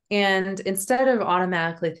seat, and instead of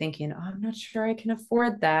automatically thinking, oh, I'm not sure I can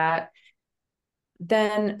afford that,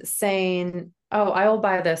 then saying, oh, I will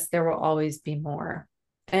buy this, there will always be more.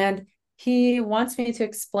 And he wants me to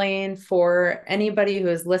explain for anybody who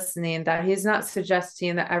is listening that he's not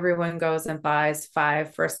suggesting that everyone goes and buys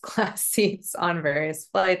 5 first class seats on various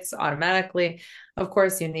flights automatically. Of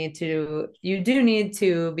course, you do need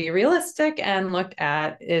to be realistic and look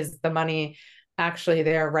at, is the money actually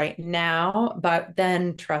there right now, but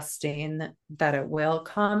then trusting that it will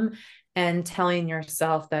come and telling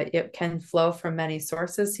yourself that it can flow from many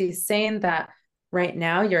sources. He's saying that right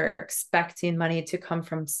now you're expecting money to come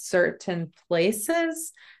from certain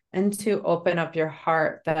places, and to open up your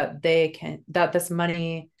heart that this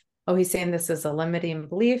money, oh, he's saying this is a limiting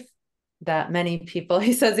belief that many people,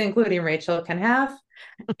 he says, including Rachel, can have.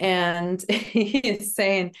 And he's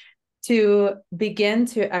saying to begin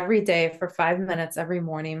to every day for 5 minutes every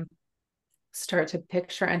morning, start to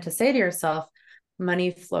picture and to say to yourself,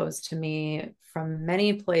 money flows to me from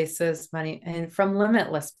many places, money, and from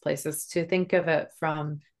limitless places, to think of it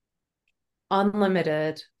from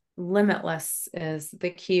unlimited. Limitless is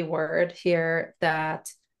the key word here, that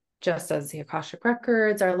just as the Akashic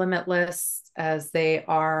Records are limitless as they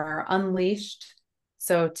are unleashed,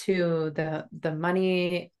 so too the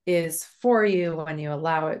money is for you when you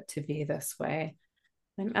allow it to be this way.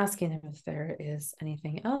 I'm asking him if there is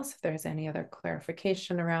anything else, if there's any other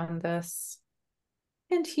clarification around this.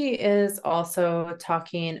 And he is also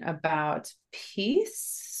talking about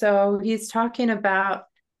peace. So he's talking about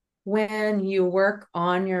when you work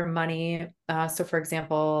on your money. So for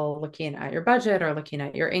example, looking at your budget or looking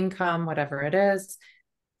at your income, whatever it is,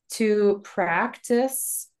 to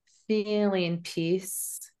practice feeling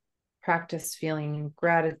peace, practice feeling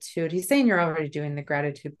gratitude. He's saying you're already doing the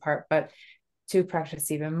gratitude part, but to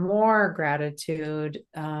practice even more gratitude.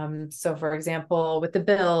 So for example, with the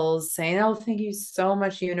bills, saying, oh, thank you so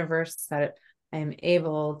much, universe, that I am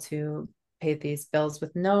able to pay these bills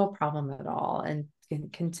with no problem at all, and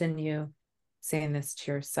continue saying this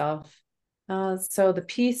to yourself. So the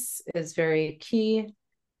peace is very key.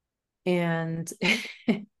 And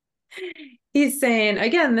he's saying,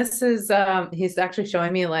 again, this is, he's actually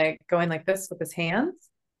showing me like going like this with his hands,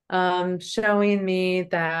 showing me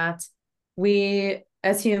that we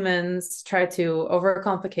as humans, try to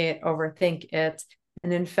overcomplicate, overthink it.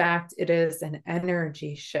 And in fact, it is an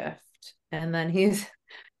energy shift. And then he's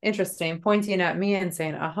interesting, pointing at me and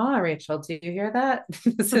saying, aha, Rachel, do you hear that?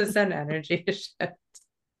 This is an energy shift.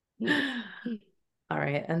 All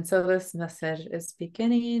right. And so this message is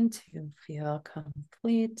beginning to feel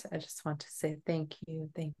complete. I just want to say thank you,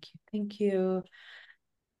 thank you, thank you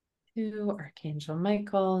to Archangel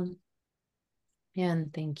Michael.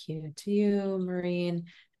 And thank you to you, Maureen,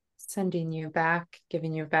 sending you back,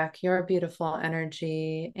 giving you back your beautiful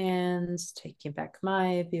energy and taking back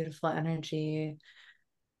my beautiful energy,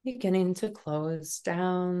 beginning to close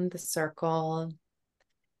down the circle.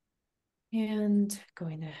 And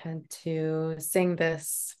going ahead to sing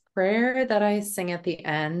this prayer that I sing at the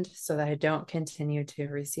end so that I don't continue to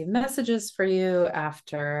receive messages for you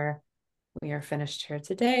after we are finished here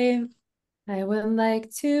today. I would like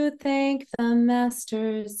to thank the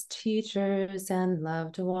masters, teachers, and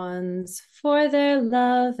loved ones for their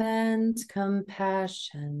love and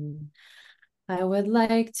compassion. I would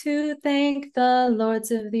like to thank the Lords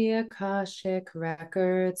of the Akashic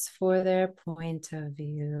Records for their point of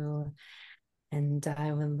view. And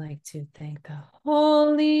I would like to thank the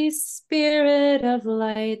Holy Spirit of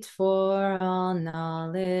light for all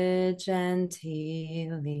knowledge and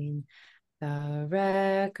healing. The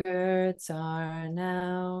records are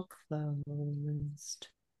now closed.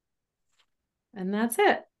 And that's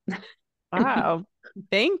it. Wow.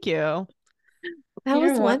 Thank you. That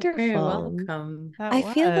was wonderful. Very welcome. I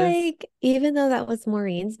feel like even though that was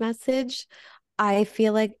Maureen's message, I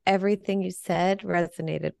feel like everything you said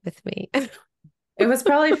resonated with me. It was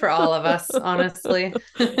probably for all of us, honestly.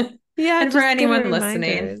 Yeah. And for anyone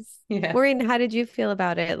listening. Yeah. Maureen, how did you feel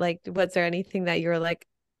about it? Like, was there anything that you were like,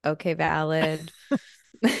 okay, valid?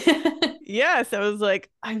 Yes, I was like,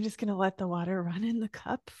 I'm just gonna let the water run in the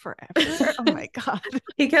cup forever. Oh my God.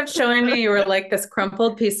 He kept showing me you were like this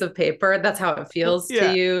crumpled piece of paper. That's how it feels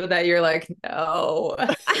to you, that you're like, no.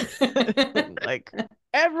 Like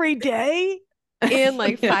every day in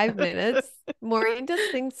like 5 minutes. Maureen does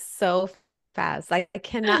things so fast. I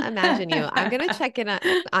cannot imagine you. I'm gonna check in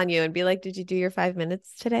on you and be like, did you do your 5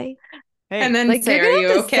 minutes today? Hey, and then like, say, are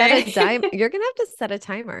you okay? You're gonna have to set a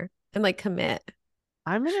timer and like commit.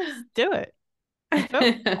 I'm gonna do it.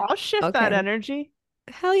 I'll shift that energy.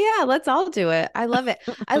 Hell yeah, let's all do it. I love it.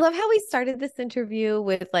 I love how we started this interview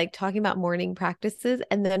with like talking about morning practices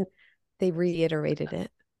and then they reiterated it.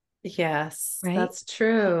 Yes, right? That's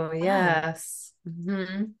true. Yes.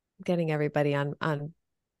 Mm-hmm. Getting everybody on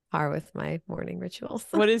par with my morning rituals.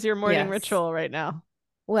 What is your morning ritual right now?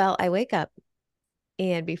 Well, I wake up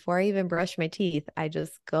and before I even brush my teeth, I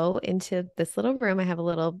just go into this little room. I have a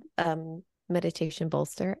little meditation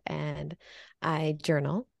bolster and I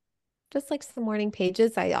journal, just like some morning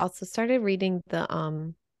pages. I also started reading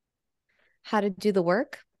the How to Do the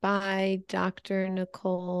Work by Dr.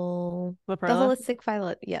 Nicole, the Holistic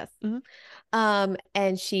Violet. Yes. Mm-hmm.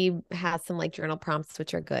 And she has some like journal prompts,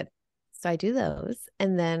 which are good. So I do those.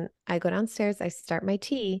 And then I go downstairs, I start my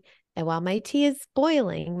tea. And while my tea is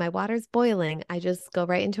boiling, my water's boiling, I just go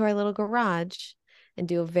right into our little garage and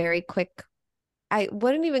do a very quick, I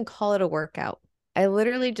wouldn't even call it a workout. I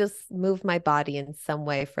literally just move my body in some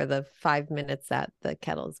way for the 5 minutes that the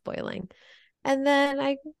kettle is boiling. And then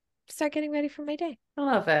I start getting ready for my day. I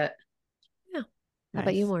love it. Yeah. Nice. How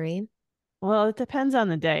about you, Maureen? Well, it depends on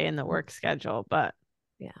the day and the work schedule, but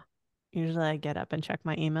yeah. Usually I get up and check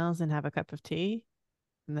my emails and have a cup of tea.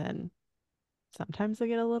 And then sometimes I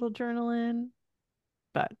get a little journal in,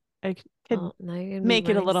 but I could make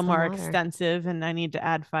it a little more extensive and I need to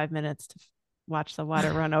add 5 minutes to watch the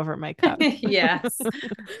water run over my cup. Yes.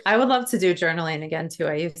 I would love to do journaling again too.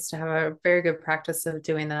 I used to have a very good practice of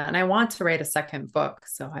doing that. And I want to write a second book.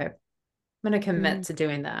 So I'm going to commit to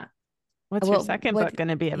doing that. What's your second book going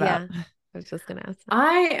to be about? Yeah, I was just going to ask that.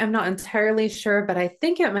 I am not entirely sure, but I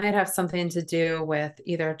think it might have something to do with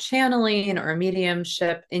either channeling or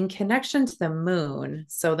mediumship in connection to the moon.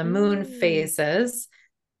 So the moon phases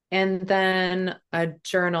and then a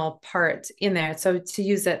journal part in there. So to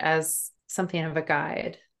use it as something of a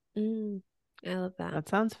guide. I love that. That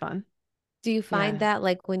sounds fun. Do you find that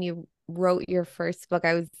like when you wrote your first book,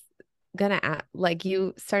 I was gonna ask, like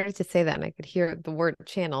you started to say that and I could hear the word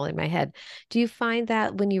channel in my head. Do you find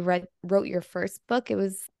that when you wrote your first book, it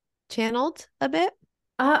was channeled a bit?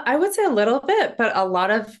 I would say a little bit, but a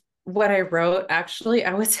lot of what I wrote, actually,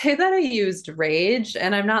 I would say that I used rage.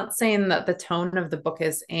 And I'm not saying that the tone of the book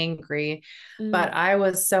is angry, but I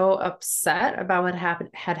was so upset about what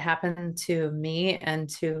had happened to me and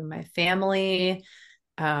to my family,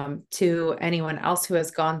 to anyone else who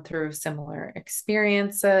has gone through similar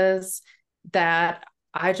experiences. that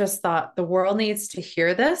I just thought the world needs to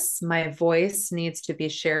hear this. My voice needs to be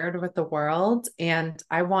shared with the world. And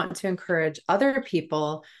I want to encourage other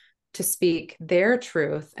people to speak their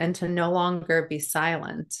truth and to no longer be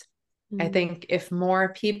silent. I think if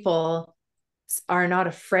more people are not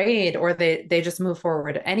afraid, or they just move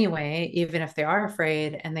forward anyway, even if they are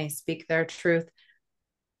afraid, and they speak their truth,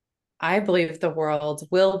 I believe the world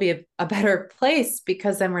will be a better place,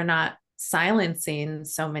 because then we're not silencing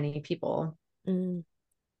so many people.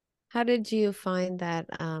 How did you find that?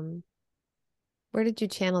 Where did you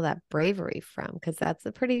channel that bravery from? Because that's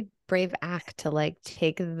a pretty brave act to like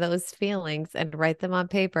take those feelings and write them on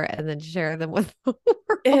paper and then share them with the world.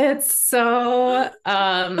 It's so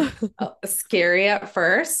scary at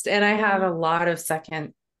first. And I have a lot of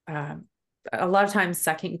times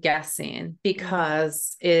second guessing,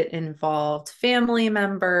 because it involved family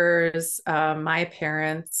members. My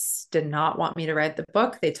parents did not want me to write the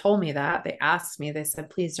book. They told me that. They asked me, they said,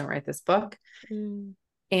 please don't write this book.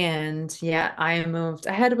 And yeah, I moved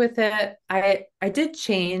ahead with it. I did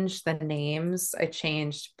change the names. I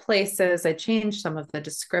changed places. I changed some of the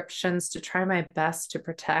descriptions to try my best to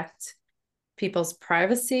protect people's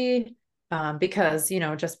privacy. Because,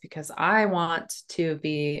 just because I want to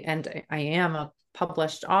be, and I am a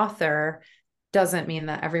published author, doesn't mean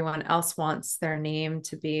that everyone else wants their name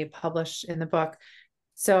to be published in the book.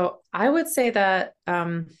 So I would say that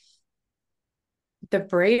the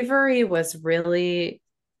bravery was really,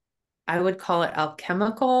 I would call it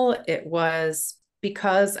alchemical. It was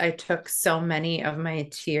because I took so many of my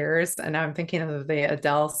tears, and I'm thinking of the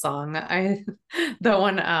Adele song. The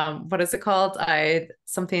one, what is it called?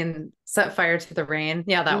 Something set fire to the rain.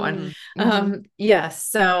 Yeah, that one. Yes.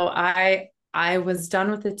 So I was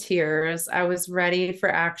done with the tears. I was ready for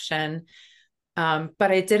action. But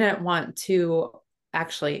I didn't want to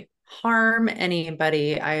actually harm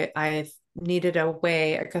anybody. I needed a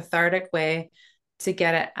cathartic way to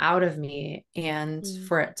get it out of me, and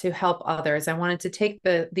for it to help others. I wanted to take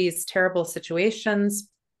these terrible situations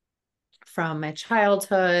from my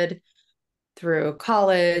childhood through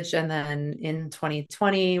college, and then in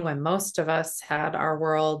 2020, when most of us had our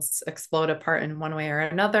worlds explode apart in one way or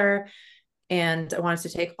another. And I wanted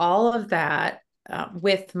to take all of that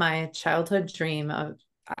with my childhood dream of,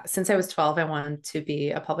 since I was 12, I wanted to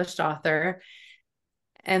be a published author.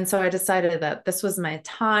 And so I decided that this was my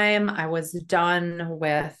time. I was done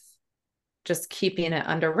with just keeping it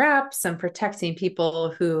under wraps and protecting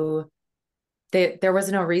people who there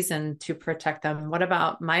was no reason to protect them. What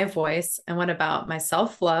about my voice, and what about my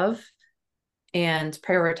self-love, and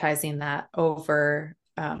prioritizing that over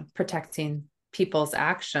protecting people's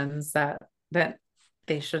actions that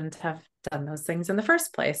they shouldn't have done those things in the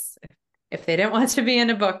first place. If they didn't want to be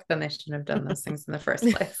in a book, then they shouldn't have done those things in the first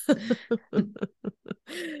place.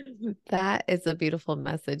 That is a beautiful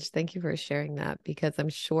message. Thank you for sharing that, because I'm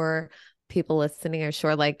sure people listening are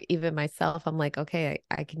sure, like even myself, I'm like, okay,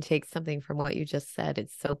 I can take something from what you just said.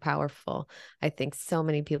 It's so powerful. I think so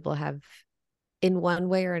many people have, in one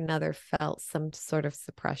way or another, felt some sort of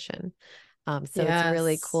suppression. So It's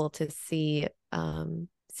really cool to see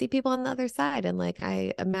people on the other side. And like,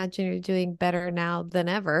 I imagine you're doing better now than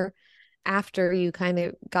ever after you kind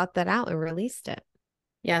of got that out and released it.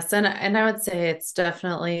 Yes. And I would say it's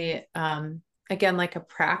definitely, again, like a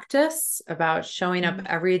practice about showing up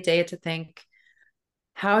every day to think,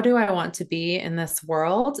 how do I want to be in this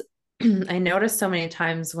world? I notice so many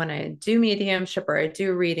times when I do mediumship or I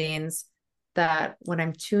do readings, that when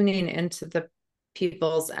I'm tuning into the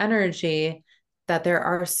people's energy, that there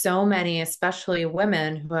are so many, especially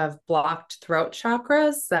women, who have blocked throat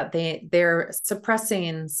chakras, that they're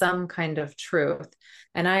suppressing some kind of truth.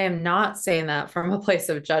 And I am not saying that from a place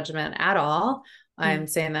of judgment at all. I'm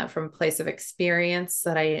saying that from a place of experience,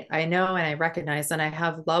 that I know and I recognize, and I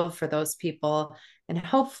have love for those people. And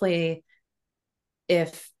hopefully,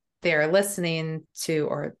 if they're listening to,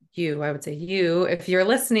 or you, I would say you, if you're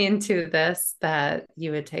listening to this, that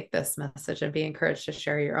you would take this message and be encouraged to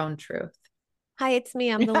share your own truth. Hi, it's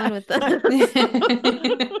me. I'm the one with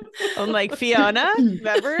the I'm like, Fiona,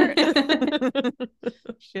 remember?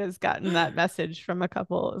 She has gotten that message from a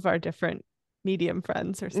couple of our different medium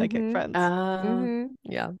friends or psychic friends.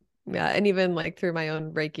 Yeah. And even like through my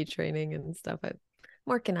own Reiki training and stuff, I'm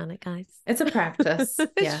working on it, guys. It's a practice.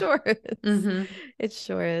 It sure is. It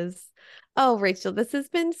sure is. Oh, Rachel, this has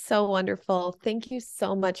been so wonderful. Thank you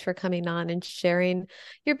so much for coming on and sharing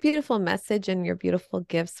your beautiful message and your beautiful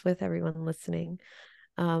gifts with everyone listening.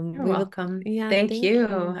 You're welcome. Thank you.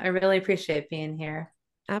 I really appreciate being here.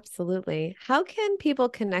 Absolutely. How can people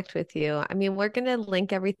connect with you? I mean, we're going to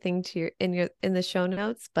link everything to in the show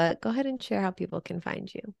notes, but go ahead and share how people can find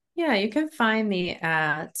you. Yeah, you can find me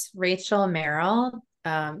at Rachel Merrill,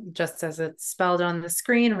 just as it's spelled on the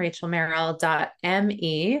screen,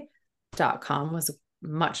 rachelmerrill.me.com was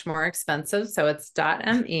much more expensive. So it's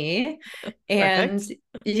 .me. And Perfect.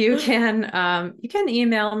 you can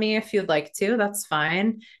email me if you'd like to. That's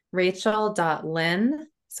fine. Rachel.lynn.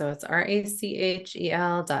 So it's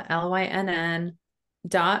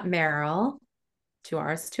RACHEL.LYNN.Merrill, two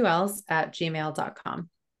R's, two L's at gmail.com.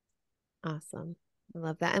 Awesome. I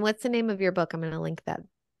love that. And what's the name of your book? I'm going to link that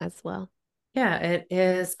as well. Yeah, it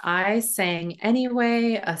is I Sang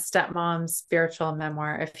Anyway, a stepmom's spiritual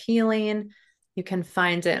memoir of healing. You can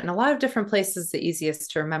find it in a lot of different places. The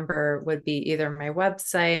easiest to remember would be either my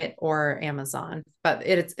website or Amazon, but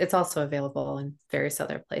it's also available in various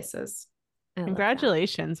other places.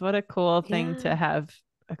 Congratulations. What a cool thing to Yeah. have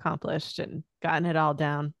accomplished and gotten it all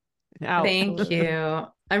down and out. Thank Absolutely. you.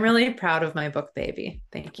 I'm really proud of my book baby.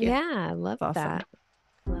 Thank you. Yeah, I love That's awesome. that.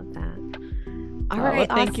 Love that. All Oh, right.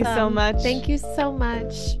 well, thank you so awesome. much. Thank you so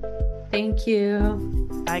much. Thank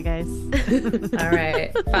you. Bye, guys. All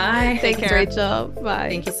right. Bye. Thanks, Take care. Rachel. Bye.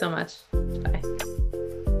 Thank you so much. Bye.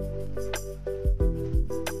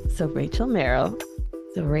 So Rachel Merrill.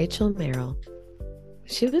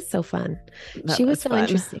 She was so fun. That She was so fun.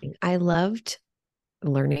 interesting. I loved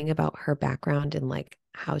learning about her background and like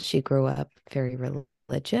how she grew up very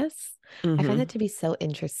religious. I find that to be so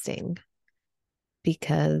interesting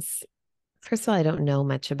because, first of all, I don't know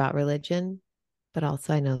much about religion, but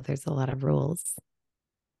also I know there's a lot of rules.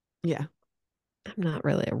 Yeah. I'm not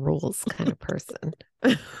really a rules kind of person.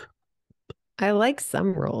 I like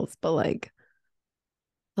some rules, but like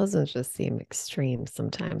those ones just seem extreme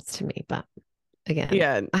sometimes to me. But again,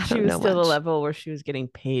 Yeah. I She don't was know still the much. level where she was getting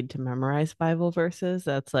paid to memorize Bible verses.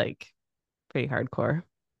 That's like pretty hardcore.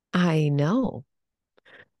 I know.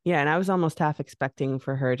 Yeah. And I was almost half expecting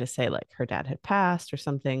for her to say like her dad had passed or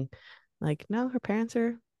something. Like, no, her parents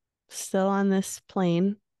are still on this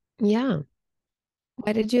plane. Yeah.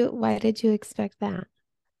 Why did you expect that?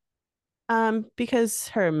 Because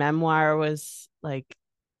her memoir was like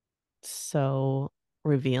so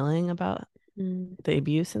revealing about Mm, the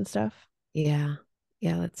abuse and stuff. yeah.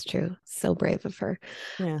 Yeah, that's true. So brave of her.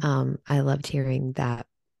 Yeah. I loved hearing that.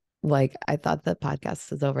 Like I thought the podcast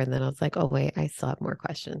was over and then I was like, oh wait, I still have more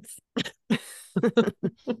questions.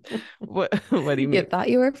 What do you You mean? thought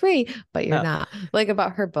you were free, but you're Oh, not. Like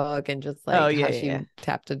about her book and just oh like yeah, how yeah, she yeah.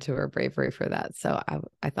 tapped into her bravery for that. So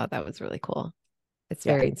I thought that was really cool. It's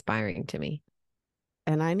Yeah. very inspiring to me.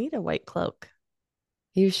 And I need a white cloak.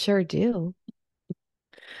 You sure do.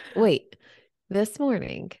 Wait, this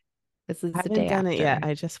morning, this is I the haven't day done it yet. after.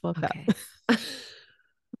 I just woke up. Okay.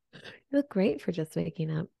 You look great for just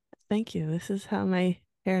waking up. Thank you. This is how my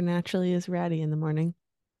hair naturally is ratty in the morning.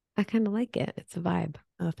 I kind of like it. It's a vibe.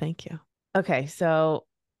 Oh, thank you. Okay, so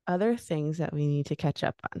other things that we need to catch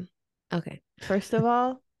up on. Okay. First of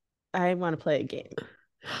all, I want to play a game.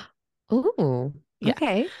 Ooh, Yeah.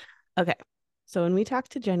 okay. Okay. So when we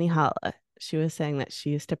talked to Jenny Holla, she was saying that she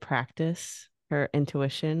used to practice her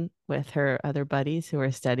intuition with her other buddies who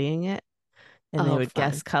were studying it and they Oh, would fun.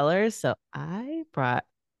 guess colors. So I brought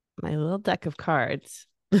my little deck of cards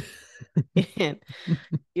and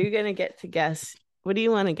you're going to get to guess. What do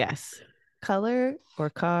you want to guess? Color or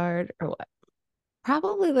card or what?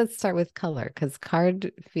 Probably let's start with color because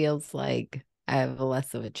card feels like I have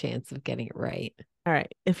less of a chance of getting it right. All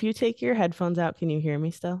right. If you take your headphones out, can you hear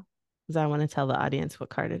me still? Because I want to tell the audience what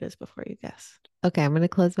card it is before you guess. Okay, I'm going to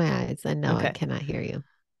close my eyes and no, I Okay. cannot hear you.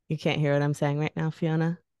 You can't hear what I'm saying right now,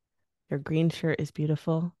 Fiona? Your green shirt is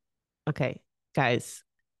beautiful. Okay, guys,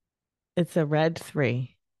 it's a red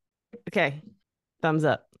 3. Okay, thumbs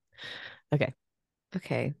up. Okay,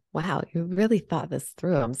 Okay. Wow, you really thought this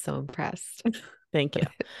through. I'm so impressed. thank you.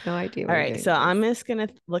 No idea All we were right, doing so this. I'm just going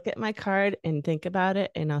to look at my card and think about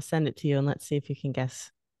it, and I'll send it to you, and let's see if you can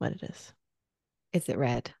guess what it is. Is it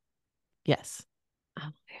red? Yes. Oh,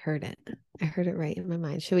 I heard it. I heard it right in my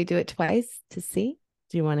mind. Should we do it twice to see?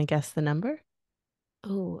 Do you want to guess the number?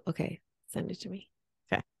 Oh, okay. Send it to me.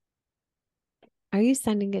 Okay. Are you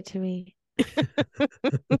sending it to me?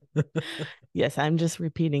 Yes, I'm just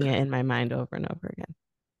repeating it in my mind over and over again.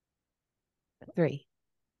 3.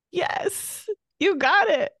 Yes, you got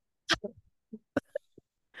it.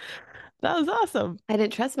 That was awesome. I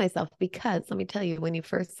didn't trust myself because let me tell you, when you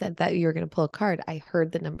first said that you were going to pull a card, I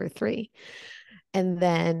heard the number 3. And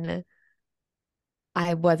then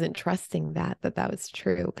I wasn't trusting that was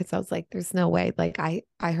true because I was like, there's no way. Like I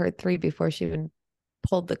heard 3 before she even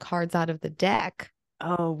pulled the cards out of the deck.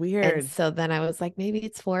 Oh, And weird. so then I was like, maybe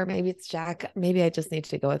it's 4, maybe it's Jack. Maybe I just need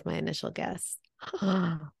to go with my initial guess.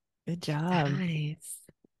 Good job. Nice.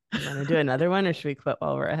 You want to do another one or should we quit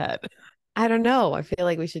while we're ahead? I don't know. I feel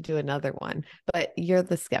like we should do another one, but you're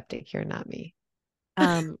the skeptic. You're not me.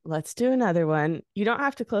 Let's do another one. You don't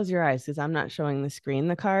have to close your eyes because I'm not showing the screen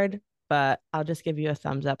the card, but I'll just give you a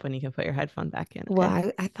thumbs up when you can put your headphone back in. Okay?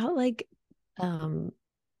 Well, I thought like,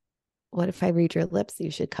 what if I read your lips?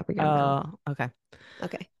 You should cover your mouth. Oh, okay.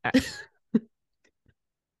 Okay. All right.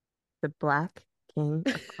 The Black King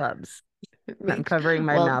of Clubs. I'm covering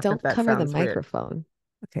my mouth if don't that cover the sounds weird. microphone.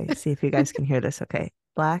 Okay, see if you guys can hear this. Okay.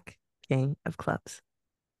 Black King of Clubs.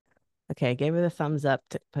 Okay, I gave her the thumbs up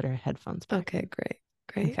to put her headphones back. Okay, great.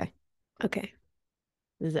 Okay.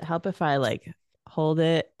 Does it help if I like hold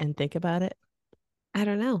it and think about it? I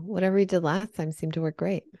don't know. Whatever you did last time seemed to work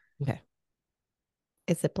great. Okay.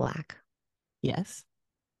 Is it black? Yes.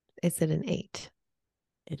 Is it an 8?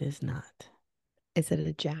 It is not. Is it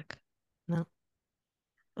a jack? No.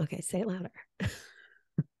 Okay, say it louder.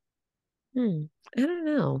 I don't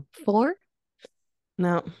know. 4?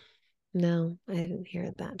 No. No, I didn't hear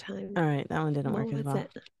it that time. All right, that one didn't work as well.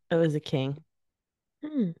 It was a king.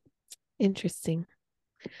 Interesting.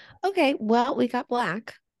 Okay, well, we got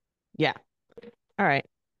black. Yeah. All right.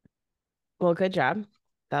 Well, good job.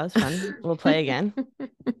 That was fun. We'll play again.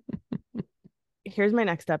 Here's my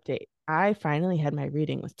next update. I finally had my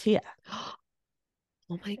reading with Tia.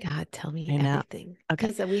 Oh my God, tell me everything.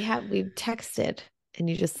 Because we've texted and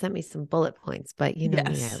you just sent me some bullet points, but you know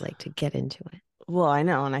me, I like to get into it. Well, I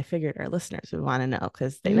know, and I figured our listeners would want to know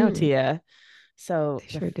because they know Tia. So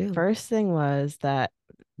the first thing was that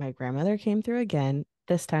my grandmother came through again,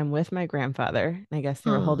 this time with my grandfather. And I guess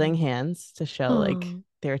they were holding hands to show like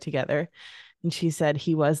they were together. And she said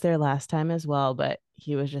he was there last time as well, but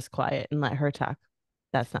he was just quiet and let her talk.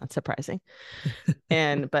 That's not surprising.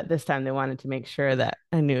 But this time they wanted to make sure that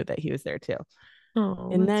I knew that he was there too.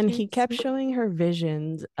 And then he kept showing her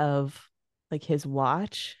visions of like his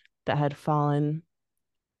watch that had fallen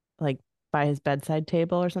like by his bedside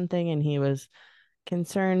table or something. And he was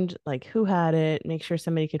concerned like who had it, make sure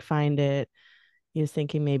somebody could find it. He was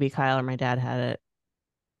thinking maybe Kyle or my dad had it.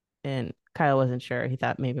 And Kyle wasn't sure. He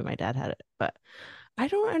thought maybe my dad had it. But I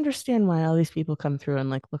don't understand why all these people come through and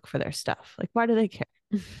like look for their stuff. Like, why do they care?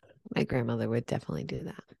 My grandmother would definitely do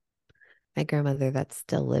that. My grandmother that's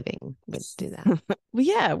still living would do that. Well,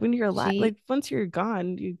 yeah, when you're alive, like once you're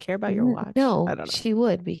gone, you care about your watch. No, I don't know. She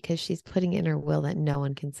would because she's putting in her will that no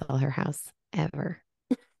one can sell her house ever.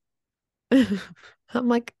 I'm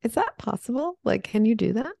like, is that possible? Like, can you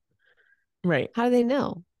do that? Right. How do they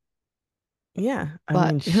know? Yeah.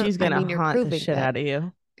 I mean, she's going to haunt the shit out of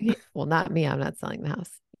you. Well, not me. I'm not selling the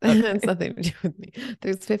house. It's nothing to do with me.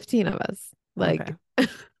 There's 15 of us. Like,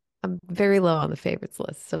 I'm very low on the favorites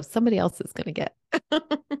list. So somebody else is going to get.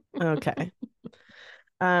 Okay.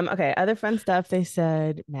 Okay. Other fun stuff. They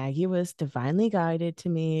said Maggie was divinely guided to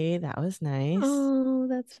me. That was nice. Oh,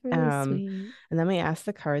 that's really sweet. And then we asked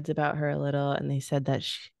the cards about her a little, and they said that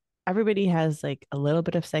everybody has like a little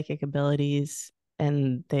bit of psychic abilities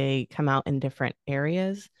and they come out in different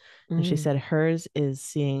areas. And she said hers is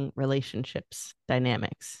seeing relationships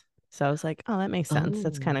dynamics. So I was like, oh, that makes sense.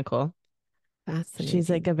 That's kind of cool. Fascinating. She's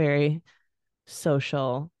like a very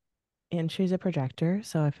social, and she's a projector.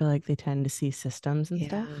 So I feel like they tend to see systems and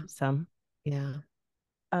stuff. So yeah.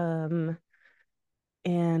 And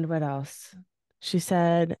what else? She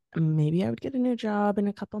said maybe I would get a new job in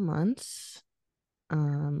a couple months.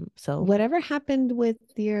 So whatever happened with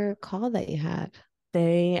your call that you had?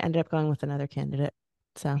 They ended up going with another candidate.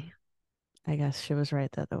 So I guess she was right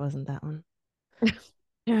that wasn't that one.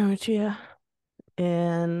 Yeah, Chia.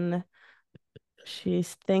 And she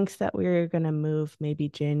thinks that we're going to move maybe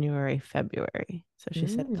January, February. So she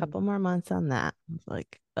said a couple more months on that. I was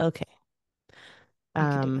like, okay. I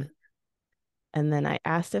can do it. And then I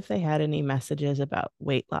asked if they had any messages about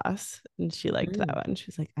weight loss. And she liked that one.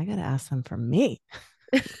 She's like, I got to ask them for me.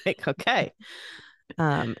 Like, okay.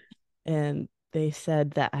 And they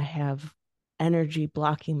said that I have energy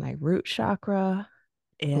blocking my root chakra.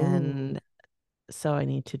 And so I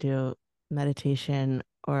need to do meditation.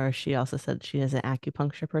 Or she also said she is an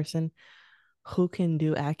acupuncture person who can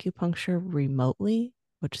do acupuncture remotely,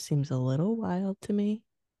 which seems a little wild to me.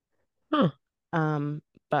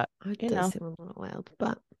 But it does seem a little wild,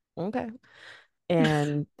 but okay.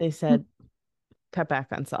 And they said cut back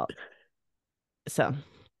on salt. So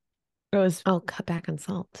it was cut back on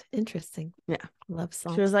salt. Interesting. Yeah. Love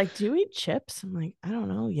salt. She was like, do you eat chips? I'm like, I don't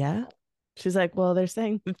know. Yeah. She's like, well, they're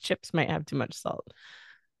saying the chips might have too much salt.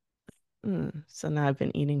 So now I've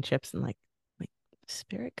been eating chips and like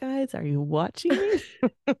spirit guides, are you watching me?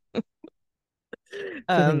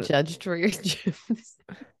 Feeling judged for your chips.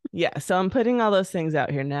 Yeah. So I'm putting all those things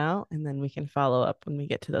out here now, and then we can follow up when we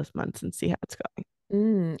get to those months and see how it's going.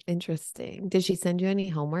 Interesting. Did she send you any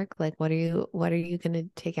homework? Like, what are you going to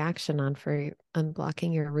take action on for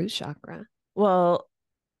unblocking your root chakra? Well,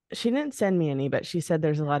 she didn't send me any, but she said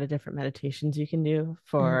there's a lot of different meditations you can do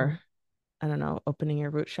for, I don't know, opening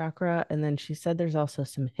your root chakra. And then she said there's also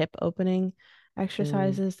some hip opening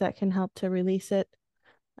exercises that can help to release it.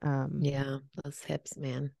 Yeah, those hips,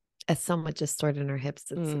 man. As so much is stored in our hips,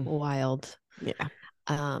 it's wild. Yeah.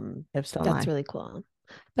 Hips don't lie. Really cool.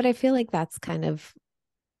 But I feel like that's kind of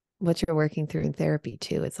what you're working through in therapy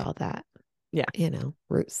too. It's all that,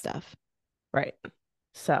 root stuff. Right.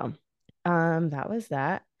 So, that was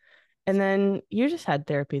that. And then you just had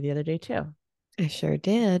therapy the other day too. I sure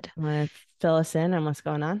did. Want to fill us in on what's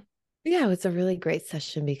going on? Yeah, it was a really great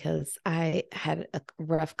session because I had a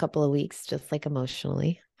rough couple of weeks, just like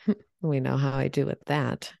emotionally. We know how I do with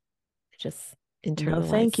that. Just internalize. No,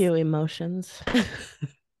 thank you, emotions.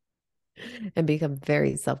 And become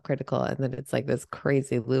very self-critical. And then it's like this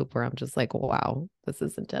crazy loop where I'm just like, wow, this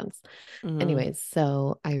is intense. Anyways,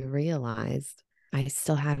 so I realized I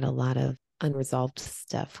still had a lot of unresolved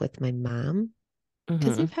stuff with my mom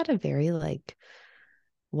because we've had a very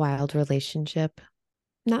wild relationship.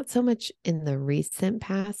 Not so much in the recent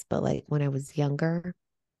past, but like when I was younger,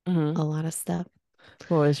 a lot of stuff.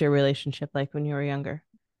 What was your relationship like when you were younger?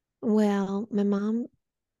 Well, my mom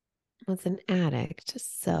was an addict,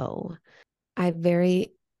 so I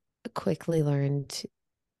very quickly learned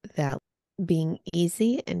that being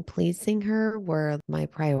easy and pleasing her were my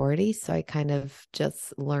priority. So I kind of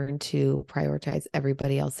just learned to prioritize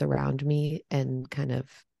everybody else around me and kind of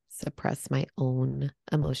suppress my own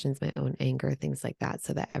emotions, my own anger, things like that,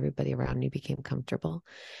 so that everybody around me became comfortable.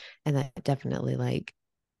 And that definitely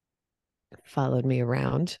followed me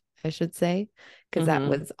around, I should say, because that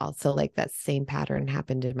was also that same pattern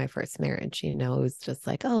happened in my first marriage. It was just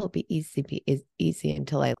like, oh, be easy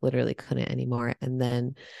until I literally couldn't anymore. And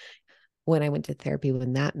then when I went to therapy,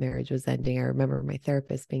 when that marriage was ending, I remember my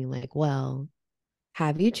therapist being like, well,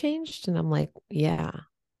 have you changed? And I'm like, yeah,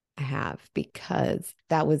 I have, because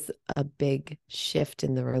that was a big shift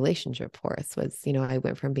in the relationship for us. Was, I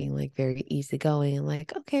went from being very easygoing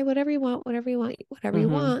and okay, whatever you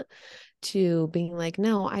want, to being like,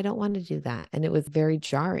 no, I don't want to do that. And it was very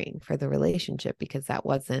jarring for the relationship because that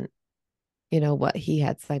wasn't, what he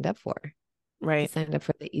had signed up for. Right. He signed up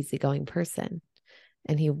for the easygoing person.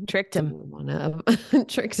 And he tricked him.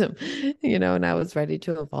 Tricked him, and I was ready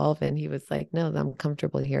to evolve. And he was like, no, I'm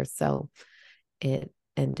comfortable here. So it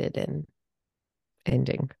ended in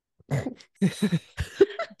ending.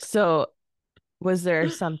 So was there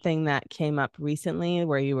something that came up recently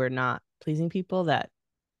where you were not pleasing people that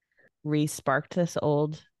re-sparked this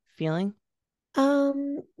old feeling?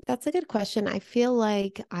 That's a good question. I feel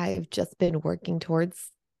like I've just been working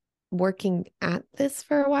at this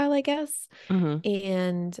for a while, I guess.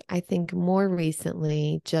 And I think more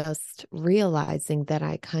recently, just realizing that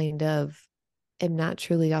I kind of am not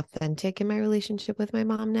truly authentic in my relationship with my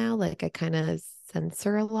mom now. I kind of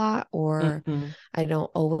censor a lot, or I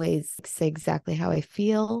don't always say exactly how I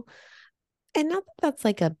feel. And not that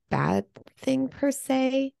that's a bad thing per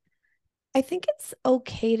se. I think it's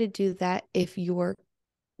okay to do that if you're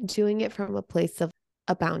doing it from a place of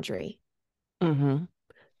a boundary.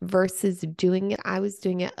 Versus I was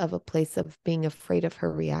doing it of a place of being afraid of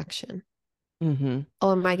her reaction.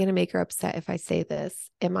 Oh, am I going to make her upset if I say this?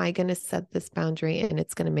 Am I going to set this boundary and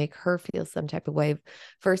it's going to make her feel some type of way?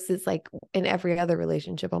 Versus in every other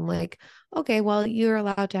relationship, I'm like, okay, well, you're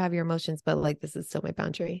allowed to have your emotions, but this is still my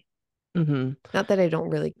boundary. Not that I don't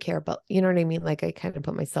really care, but you know what I mean? I kind of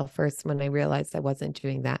put myself first when I realized I wasn't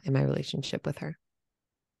doing that in my relationship with her.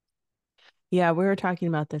 Yeah, we were talking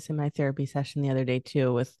about this in my therapy session the other day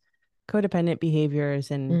too, with codependent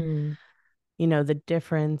behaviors and the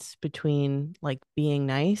difference between being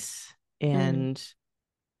nice and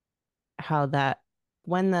how that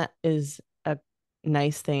when that is a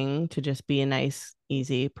nice thing to just be a nice,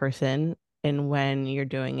 easy person, and when you're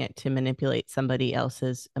doing it to manipulate somebody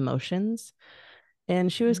else's emotions.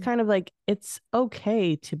 And she was kind of like, it's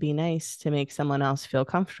okay to be nice to make someone else feel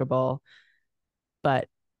comfortable, but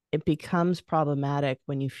it becomes problematic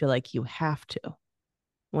when you feel like you have to.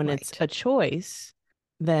 When it's a choice,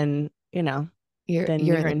 then, you're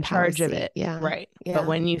in charge of it. Yeah. Right. Yeah. But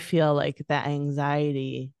when you feel that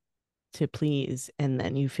anxiety to please, and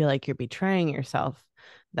then you feel like you're betraying yourself,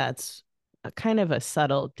 that's a kind of a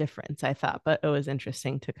subtle difference, I thought, but it was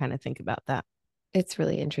interesting to kind of think about that. It's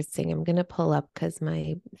really interesting. I'm going to pull up because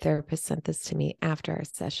my therapist sent this to me after our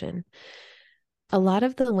session. A lot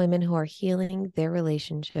of the women who are healing their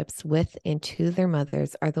relationships with and to their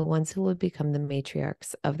mothers are the ones who will become the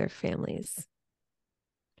matriarchs of their families.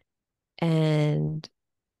 And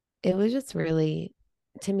it was just really,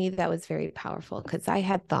 to me, that was very powerful because I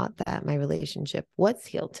had thought that my relationship was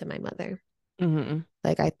healed to my mother. Mm-hmm.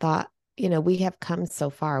 Like I thought, we have come so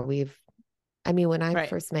far. When I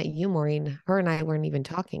first met you, Maureen, her and I weren't even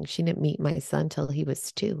talking. She didn't meet my son till he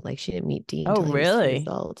was 2. Like she didn't meet Dean Oh, till he was 2 years really?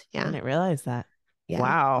 old. I Yeah. didn't realize that. Yeah.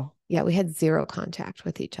 Wow. Yeah. We had zero contact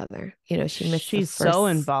with each other. She missed the She's so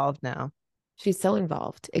first. involved now. She's so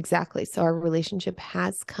involved. Exactly. So our relationship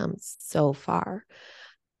has come so far.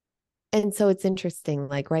 And so it's interesting.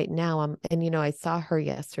 Like right now, I saw her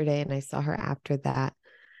yesterday and I saw her after that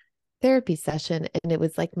therapy session, and it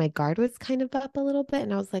was like my guard was kind of up a little bit,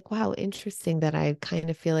 and I was like, wow, interesting that I kind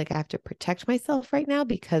of feel like I have to protect myself right now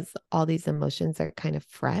because all these emotions are kind of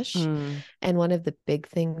fresh. And one of the big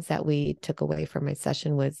things that we took away from my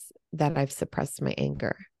session was that I've suppressed my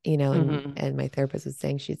anger, and my therapist was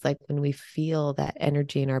saying, she's like, when we feel that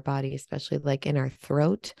energy in our body, especially like in our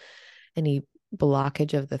throat, any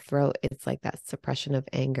blockage of the throat, it's like that suppression of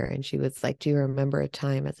anger. And she was like, do you remember a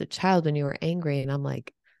time as a child when you were angry? And I'm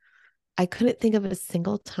like, I couldn't think of a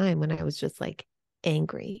single time when I was just like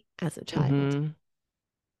angry as a child.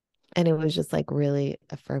 And it was just like really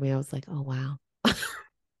affirming. I was like, oh, wow.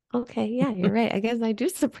 Okay. Yeah, you're right. I guess I do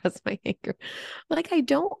suppress my anger. Like I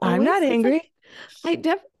don't always. I'm not angry. Like, I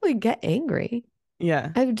definitely get angry.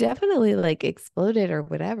 Yeah. I've definitely like exploded or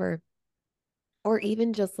whatever. Or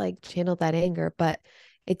even just like channeled that anger. But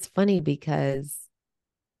it's funny because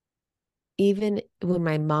even when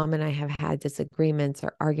my mom and I have had disagreements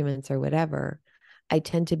or arguments or whatever, I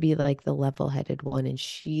tend to be like the level-headed one, and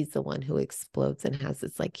she's the one who explodes and has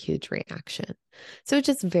this like huge reaction. So it's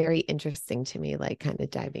just very interesting to me, like kind of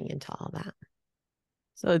diving into all that.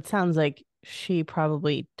 So it sounds like she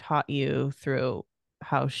probably taught you through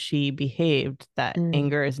how she behaved that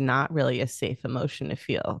anger is not really a safe emotion to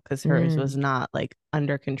feel, because hers was not like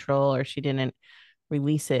under control, or she didn't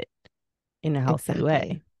release it in a healthy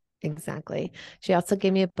way. Exactly. She also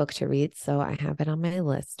gave me a book to read, so I have it on my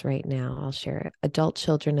list right now. I'll share it. Adult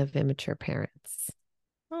Children of Immature Parents.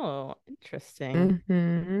 Oh,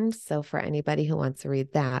 interesting. So for anybody who wants to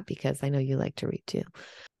read that, because I know you like to read too.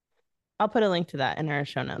 I'll put a link to that in our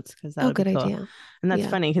show notes because that would be good cool. idea. And that's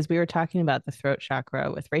funny because we were talking about the throat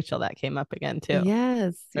chakra with Rachel. That came up again too.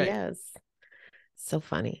 Yes. So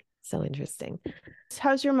funny. So interesting.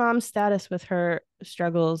 How's your mom's status with her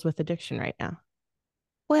struggles with addiction right now?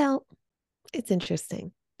 Well, it's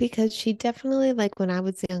interesting because she definitely, like when I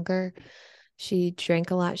was younger, she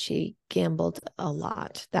drank a lot. She gambled a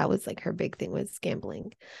lot. That was like her big thing, was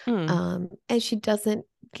gambling. And she doesn't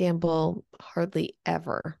gamble hardly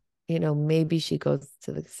ever. Maybe she goes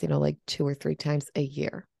to the casino like 2 or 3 times a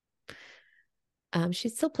year. She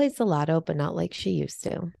still plays the lotto, but not like she used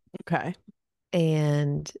to. Okay.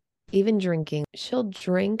 And even drinking, she'll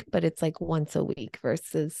drink, but it's like once a week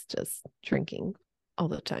versus just drinking all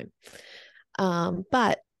the time.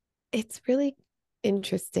 But it's really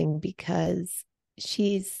interesting because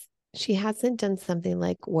she hasn't done something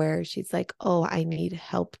like where she's like, oh, I need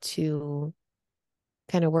help to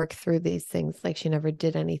kind of work through these things. Like she never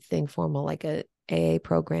did anything formal, like a AA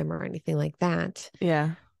program or anything like that.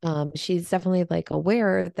 Yeah. She's definitely like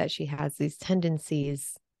aware that she has these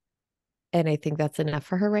tendencies. And I think that's enough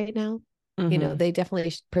for her right now. They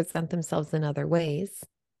definitely present themselves in other ways,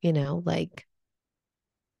 like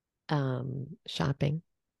shopping.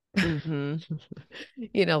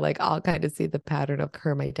 Like I'll kind of see the pattern of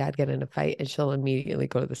her, my dad get in a fight and she'll immediately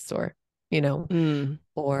go to the store,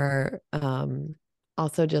 or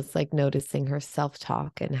also just like noticing her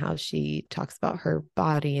self-talk and how she talks about her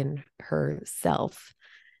body and herself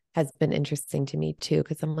has been interesting to me too,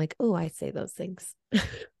 because I'm like, oh, I say those things.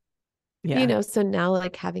 So now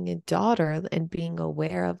like having a daughter and being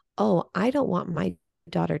aware of, oh, I don't want my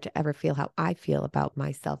daughter to ever feel how I feel about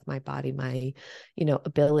myself, my body, my,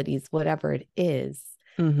 abilities, whatever it is.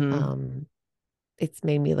 It's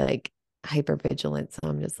made me like hyper vigilant. So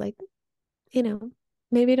I'm just like,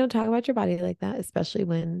 maybe don't talk about your body like that, especially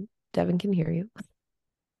when Devin can hear you.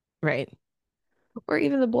 Right. Or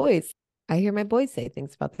even the boys. I hear my boys say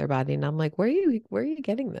things about their body and I'm like, where are you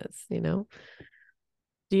getting this?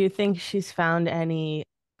 Do you think she's found any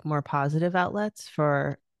more positive outlets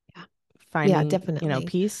for finding, definitely.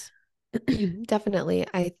 peace? Definitely.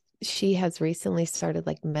 She has recently started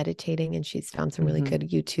like meditating, and she's found some really good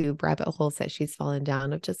YouTube rabbit holes that she's fallen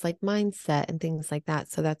down of just like mindset and things like that.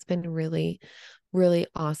 So that's been really, really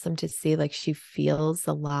awesome to see. Like she feels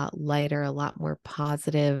a lot lighter, a lot more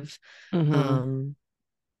positive.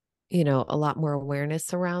 a lot more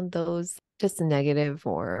awareness around those just negative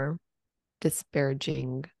or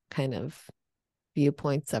disparaging kind of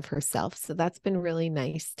viewpoints of herself. So that's been really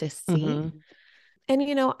nice to see. Mm-hmm.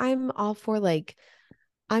 And, I'm all for like,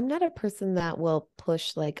 I'm not a person that will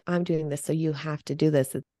push like, I'm doing this, so you have to do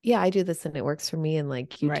this. Yeah, I do this and it works for me. And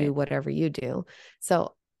like, you do whatever you do.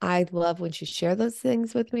 So I love when you share those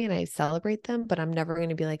things with me and I celebrate them, but I'm never going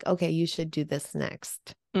to be like, okay, you should do this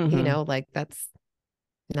next. Mm-hmm. Like that's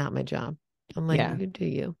not my job. I'm like, you do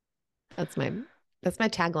you. That's my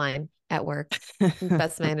tagline at work.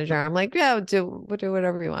 Best manager. I'm like, yeah, do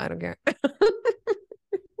whatever you want. I don't care.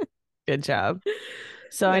 Good job.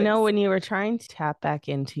 So I know when you were trying to tap back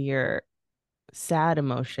into your sad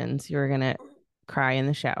emotions, you were gonna cry in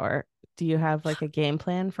the shower. Do you have like a game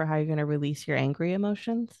plan for how you're gonna release your angry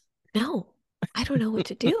emotions? No, I don't know what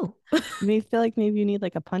to do. Me feel like maybe you need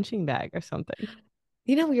like a punching bag or something.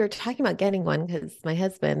 We were talking about getting one because my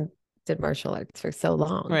husband did martial arts for so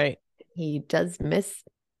long. Right. He does miss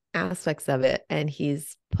aspects of it. And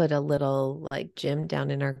he's put a little like gym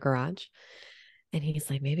down in our garage. And he's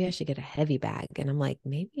like, maybe I should get a heavy bag. And I'm like,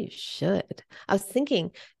 maybe you should. I was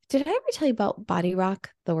thinking, did I ever tell you about Body Rock,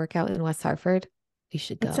 the workout in West Hartford? You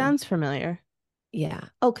should go. It sounds familiar. Yeah.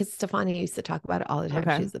 Oh, because Stefania used to talk about it all the time.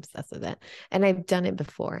 Okay. She's obsessed with it. And I've done it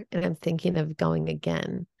before and I'm thinking of going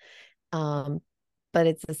again. But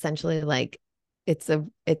it's essentially like it's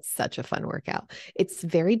such a fun workout. It's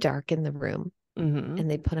very dark in the room and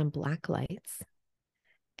they put on black lights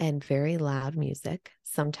and very loud music.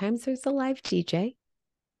 Sometimes there's a live DJ,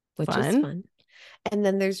 which is fun. And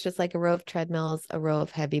then there's just like a row of treadmills, a row of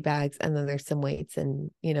heavy bags, and then there's some weights. And,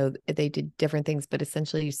 they did different things, but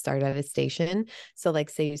essentially you start at a station. So like,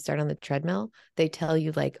 say you start on the treadmill, they tell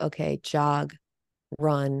you like, okay, jog,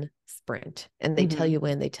 run, sprint. And they tell you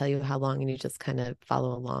when, they tell you how long, and you just kind of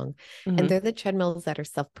follow along. And they're the treadmills that are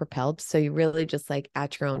self-propelled. So you really just like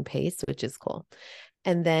at your own pace, which is cool.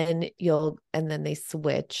 And then they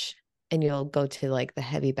switch and you'll go to like the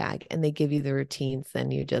heavy bag and they give you the routines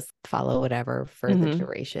and you just follow whatever for the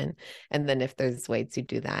duration. And then if there's weights, you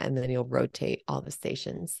do that. And then you'll rotate all the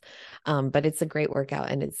stations. But it's a great workout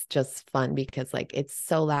and it's just fun because like, it's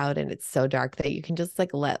so loud and it's so dark that you can just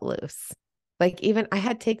like let loose. Like even I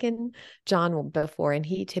had taken John before and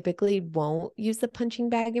he typically won't use the punching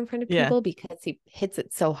bag in front of people because he hits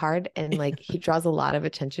it so hard and like he draws a lot of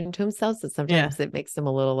attention to himself. So sometimes it makes him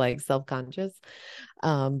a little like self-conscious.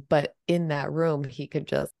 But in that room, he could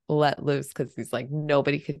just let loose because he's like,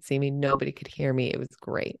 nobody could see me. Nobody could hear me. It was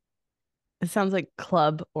great. It sounds like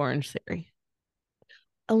Club Orange Theory.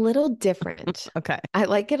 A little different. Okay. I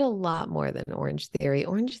like it a lot more than Orange Theory.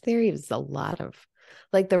 Orange Theory was a lot of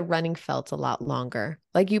like the running felt a lot longer.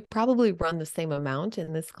 Like you probably run the same amount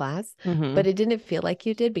in this class, but it didn't feel like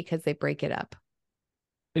you did because they break it up.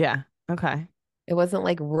 Yeah. Okay. It wasn't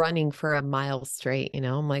like running for a mile straight,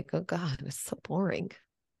 I'm like, oh God, it's so boring.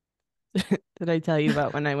 Did I tell you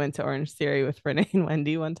about when I went to Orange Theory with Renee and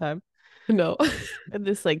Wendy one time? No.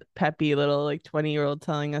 This like peppy little like 20-year-old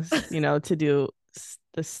telling us, to do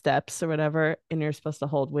the steps or whatever, and you're supposed to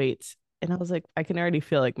hold weights. And I was like, I can already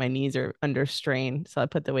feel like my knees are under strain. So I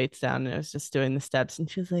put the weights down and I was just doing the steps. And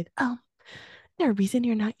she was like, oh, there a reason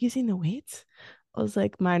you're not using the weights? I was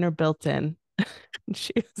like, mine are built in. And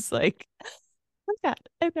she was like, oh God,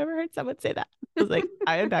 I've never heard someone say that. I was like,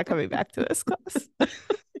 I am not coming back to this class.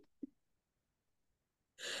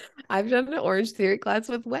 I've done an Orange Theory class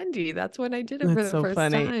with Wendy. That's when I did it for the first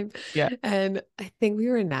time. Yeah. And I think we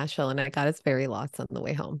were in Nashville and I got us very lost on the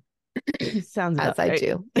way home. Sounds as I right.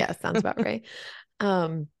 do. Yeah, sounds about right.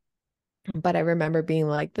 But I remember being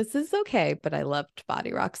like, this is okay, but I loved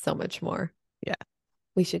Body Rock so much more. Yeah.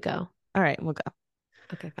 We should go. All right, we'll go.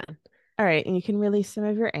 Okay, fine. All right, and you can release some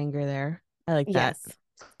of your anger there. I like that. Yes.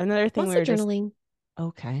 Another thing also journaling.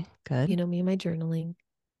 Okay, good. Me and my journaling.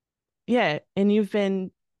 Yeah, and you've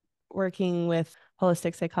been working with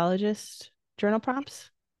holistic psychologist journal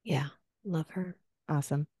prompts? Yeah, love her.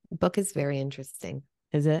 Awesome. The book is very interesting.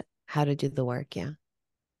 Is it? How to do the work. Yeah.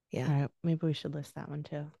 All right, maybe we should list that one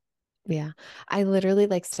too. Yeah. I literally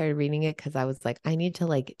like started reading it because I was like, I need to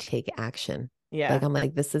like take action. Yeah. Like I'm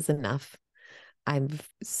like, this is enough. I'm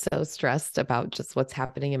so stressed about just what's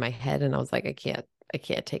happening in my head. And I was like, I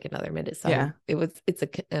can't take another minute. So it's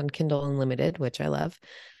on Kindle Unlimited, which I love.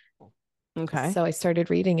 Okay. So I started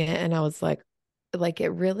reading it and I was like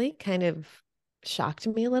it really kind of shocked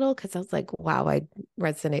me a little because I was like, wow, I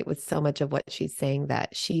resonate with so much of what she's saying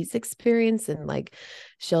that she's experienced, and like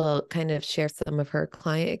she'll kind of share some of her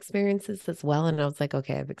client experiences as well. And I was like,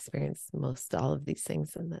 okay, I've experienced most all of these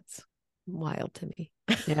things, and that's wild to me.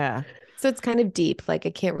 Yeah. So it's kind of deep. Like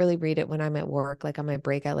I can't really read it when I'm at work. Like on my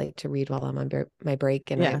break, I like to read while I'm on my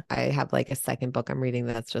break. And Yeah. I have like a second book I'm reading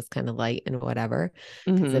that's just kind of light and whatever,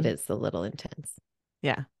 because it Mm-hmm. is a little intense.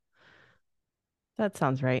 Yeah. That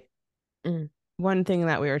sounds right. Mm. One thing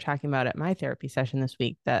that we were talking about at my therapy session this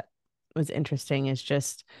week that was interesting is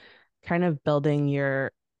just kind of building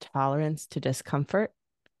your tolerance to discomfort,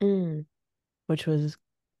 Mm. which was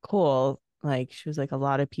cool. Like she was like, a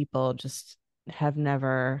lot of people just have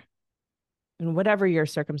never, and whatever your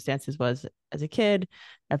circumstances was as a kid,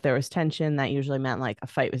 if there was tension, that usually meant like a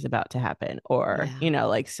fight was about to happen, or, Yeah.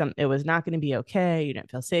 like it was not going to be okay. You didn't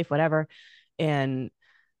feel safe, whatever. And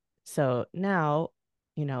so now,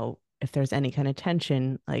 if there's any kind of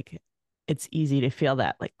tension, like it's easy to feel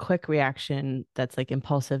that like quick reaction that's like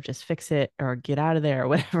impulsive, just fix it or get out of there or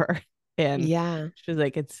whatever. And Yeah. she was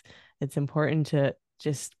like, it's important to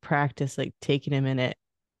just practice like taking a minute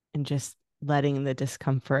and just letting the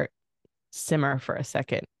discomfort simmer for a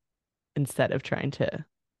second instead of trying to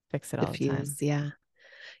fix it all the time. Diffuse. Yeah.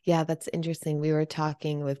 Yeah. That's interesting. We were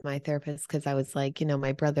talking with my therapist because I was like,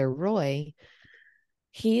 my brother Roy,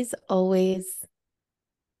 he's always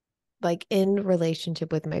like in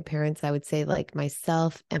relationship with my parents. I would say like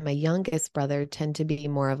myself and my youngest brother tend to be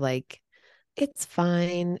more of like, it's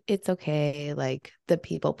fine, it's okay, like the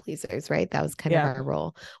people pleasers, right? That was kind of Yeah. our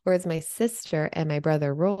role. Whereas my sister and my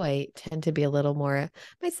brother Roy tend to be a little more,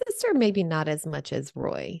 my sister maybe not as much as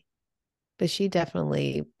Roy, but she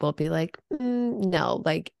definitely will be like, no,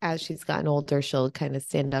 like as she's gotten older, she'll kind of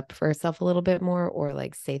stand up for herself a little bit more or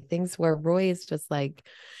like say things, where Roy is just like,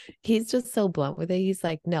 he's just so blunt with it. He's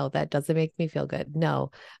like, no, that doesn't make me feel good. No,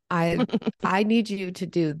 I need you to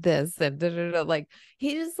do this and da, da, da. Like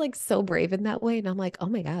he's just like so brave in that way. And I'm like, oh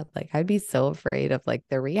my God, like I'd be so afraid of like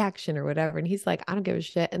their reaction or whatever. And he's like, I don't give a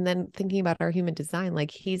shit. And then thinking about our human design, like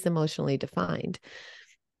he's emotionally defined.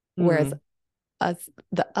 Whereas Mm, us,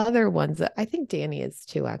 the other ones, I think Danny is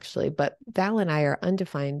too, actually, but Val and I are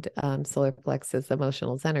undefined solar plexus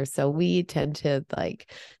emotional center. So we tend to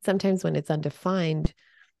like sometimes when it's undefined,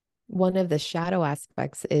 one of the shadow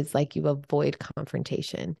aspects is like you avoid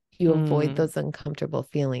confrontation. You avoid mm, those uncomfortable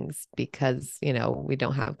feelings because, we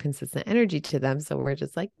don't have consistent energy to them. So we're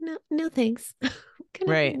just like, no, no, thanks.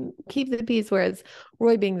 Gonna right. keep the peace. Whereas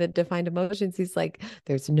Roy being the defined emotions, he's like,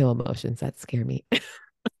 there's no emotions that scare me.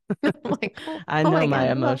 I'm like, oh, I oh know my my God,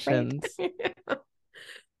 I'm afraid. emotions.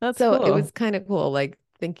 That's So it cool. was kind of cool, like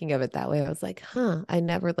thinking of it that way. I was like, huh, I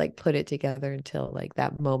never like put it together until like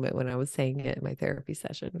that moment when I was saying it in my therapy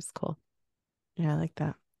session. It was cool. Yeah, I like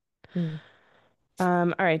that. Mm.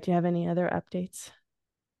 All right. Do you have any other updates?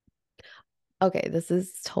 Okay, this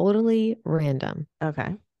is totally random.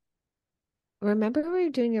 Okay. Remember we were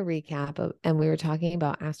doing a recap and we were talking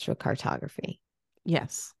about astrocartography.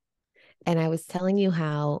 Yes. And I was telling you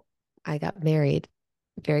how I got married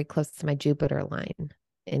very close to my Jupiter line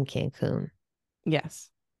in Cancun.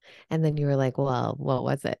 Yes. And then you were like, well, what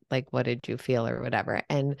was it? Like, what did you feel or whatever?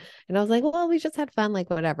 And I was like, well, we just had fun,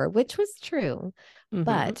 like whatever, which was true. Mm-hmm.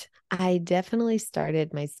 But I definitely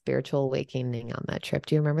started my spiritual awakening on that trip.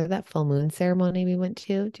 Do you remember that full moon ceremony we went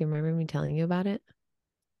to? Do you remember me telling you about it?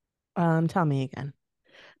 Tell me again.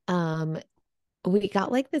 Um, we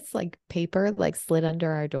got like this like paper like slid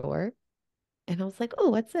under our door. And I was like, oh,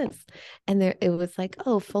 what's this? And there it was like,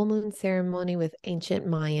 oh, full moon ceremony with ancient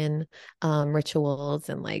Mayan rituals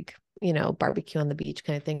and like, barbecue on the beach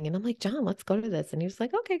kind of thing. And I'm like, John, let's go to this. And he was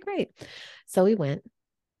like, okay, great. So we went.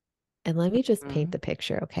 And let me just paint Mm. the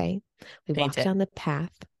picture, okay? We Paint walk it. down the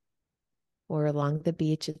path. We're along the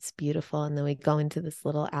beach. It's beautiful. And then we go into this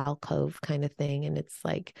little alcove kind of thing. And it's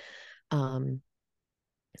like um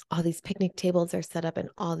all these picnic tables are set up and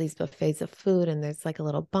all these buffets of food and there's like a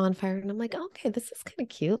little bonfire and I'm like, okay, this is kind of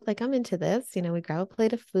cute, like I'm into this. We grab a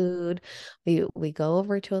plate of food, we go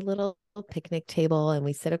over to a little picnic table and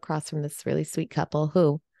we sit across from this really sweet couple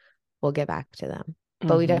who we'll get back to them,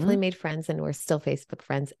 but we Mm-hmm. definitely made friends and we're still Facebook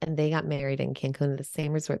friends, and they got married in Cancun, the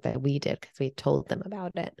same resort that we did, because we told them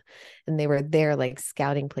about it and they were there like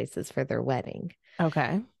scouting places for their wedding.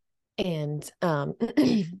 Okay. And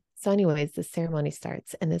so anyways, the ceremony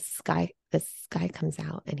starts and this guy comes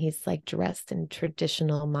out and he's like dressed in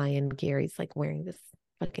traditional Mayan gear. He's like wearing this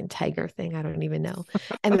fucking tiger thing. I don't even know.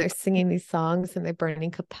 And they're singing these songs and they're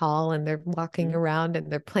burning kapal and they're walking Mm. around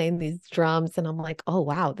and they're playing these drums. And I'm like, oh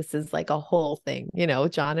wow, this is like a whole thing.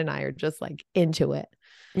 John and I are just like into it.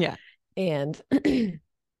 Yeah. And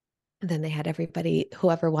then they had everybody,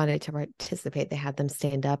 whoever wanted to participate, they had them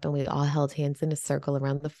stand up and we all held hands in a circle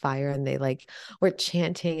around the fire and they like were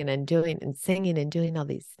chanting and doing and singing and doing all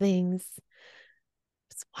these things.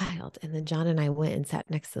 It's wild. And then John and I went and sat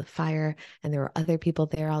next to the fire, and there were other people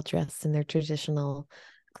there all dressed in their traditional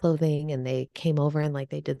clothing, and they came over and like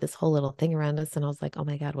they did this whole little thing around us, and I was like, oh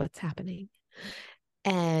my God, what's happening?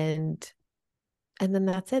 And then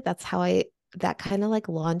that's it. That's how that kind of like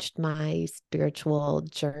launched my spiritual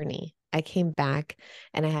journey. I came back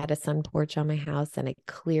and I had a sun porch on my house, and I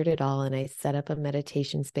cleared it all, and I set up a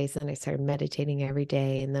meditation space, and I started meditating every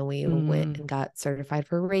day. And then we went and got certified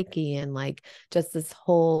for Reiki, and like just this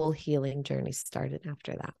whole healing journey started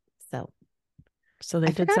after that. So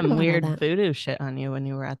they did some weird voodoo shit on you when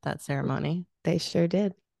you were at that ceremony. They sure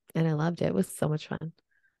did. And I loved it. It was so much fun.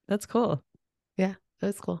 That's cool. Yeah, it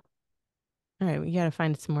was cool. All right, we got to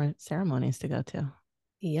find some more ceremonies to go to.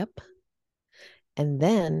 Yep. And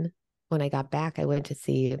then when I got back, I went to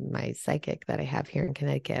see my psychic that I have here in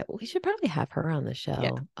Connecticut. We should probably have her on the show.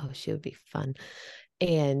 Yeah. Oh, she would be fun.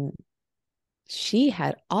 And she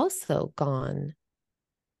had also gone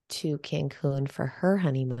to Cancun for her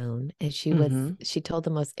honeymoon. And she told the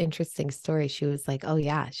most interesting story. She was like, oh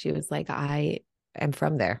yeah. She was like, I am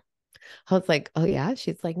from there. I was like, oh yeah.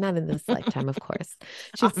 She's like, not in this lifetime, of course.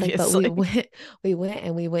 She's like, but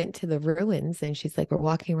we went to the ruins, and she's like, we're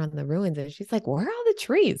walking around the ruins, and she's like, where are all the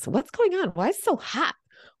trees? What's going on? Why is it so hot?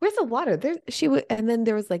 Where's the water? And then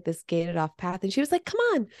there was like this gated off path, and she was like, come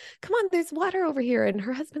on, there's water over here. And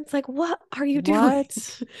her husband's like, what are you doing?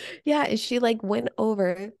 Yeah. And she like went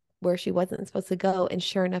over where she wasn't supposed to go, and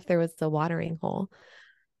sure enough, there was the watering hole.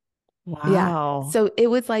 Wow. Yeah. So it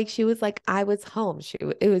was like, she was like, I was home.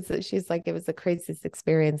 She's like, it was the craziest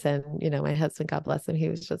experience. And, you know, my husband, God bless him, he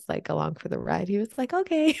was just like along for the ride. He was like,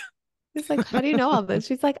 okay. He's like, how do you know all this?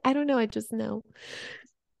 She's like, I don't know. I just know.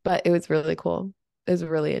 But it was really cool. It was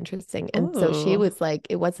really interesting. And so she was like,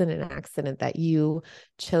 it wasn't an accident that you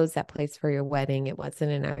chose that place for your wedding. It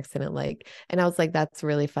wasn't an accident. Like, and I was like, that's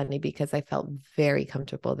really funny, because I felt very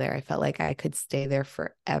comfortable there. I felt like I could stay there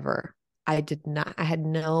forever. I had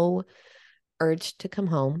no urge to come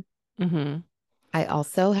home. I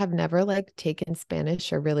also have never like taken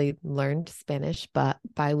Spanish or really learned Spanish, but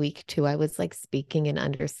by week 2, I was like speaking and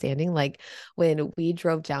understanding. Like when we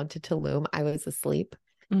drove down to Tulum, I was asleep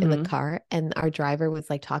in the car, and our driver was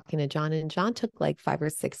like talking to John, and John took like 5 or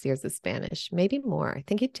 6 years of Spanish, maybe more. I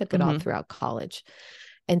think he took it all throughout college.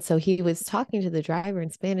 And so he was talking to the driver in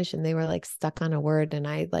Spanish, and they were like stuck on a word. And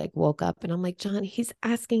I like woke up, and I'm like, John, he's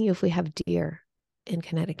asking you if we have deer in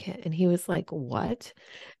Connecticut. And he was like, what?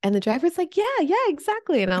 And the driver's like, yeah,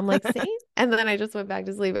 exactly. And I'm like, see? And then I just went back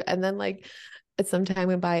to sleep. And then like some time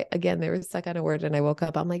went by again, they were stuck on a word, and I woke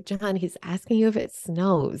up. I'm like, John, he's asking you if it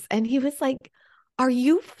snows. And he was like, are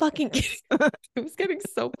you fucking kidding? He was getting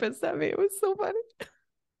so pissed at me. It was so funny.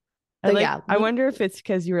 I wonder if it's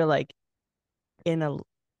because you were like in a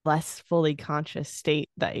less fully conscious state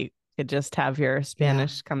that you could just have your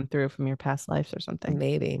Spanish come through from your past lives or something.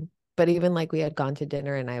 Maybe. But even like we had gone to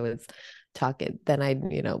dinner, and I was talking, then I,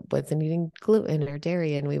 wasn't eating gluten or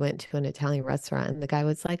dairy, and we went to an Italian restaurant, and the guy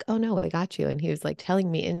was like, oh no, I got you. And he was like telling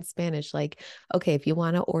me in Spanish, like, okay, if you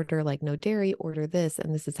want to order like no dairy, order this,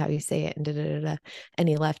 and this is how you say it, and da-da-da-da. And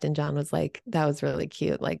he left, and John was like, that was really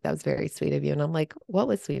cute. Like, that was very sweet of you. And I'm like, what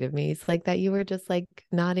was sweet of me? He's like, that you were just like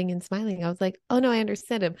nodding and smiling. I was like, oh no, I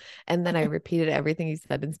understand him. And then I repeated everything he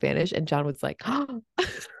said in Spanish, and John was like, oh,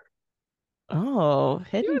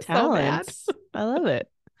 hidden talents. So I love it.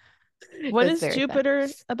 What is Jupiter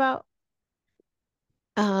about?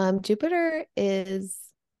 Jupiter is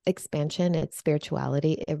expansion. It's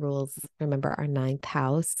spirituality. It rules, remember, our 9th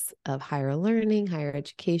house of higher learning, higher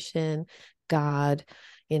education, God,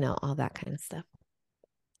 all that kind of stuff.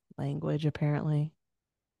 Language, apparently.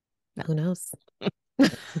 No. Who knows?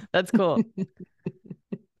 That's cool.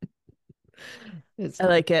 I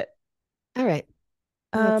like it. All right.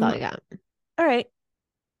 That's all I got. All right.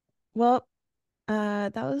 Well,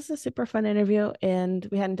 that was a super fun interview, and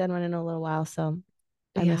we hadn't done one in a little while, so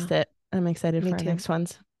I missed it. I'm excited for our next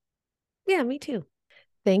ones. Yeah, me too.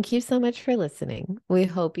 Thank you so much for listening. We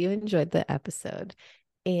hope you enjoyed the episode,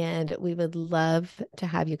 and we would love to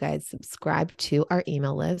have you guys subscribe to our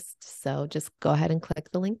email list. So just go ahead and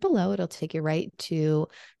click the link below. It'll take you right to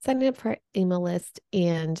sign up for our email list.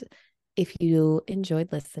 And if you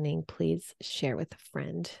enjoyed listening, please share with a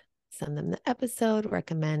friend. Send them the episode,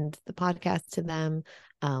 recommend the podcast to them.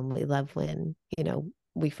 We love when,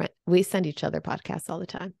 we send each other podcasts all the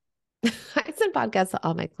time. I send podcasts to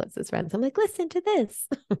all my closest friends. I'm like, listen to this.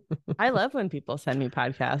 I love when people send me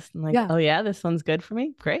podcasts. I'm like, oh yeah, this one's good for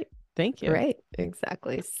me. Great. Thank you. Great.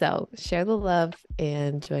 Exactly. So share the love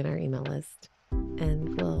and join our email list,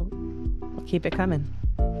 and we'll keep it coming.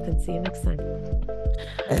 And see you next time.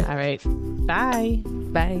 All right. Bye.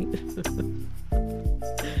 Bye.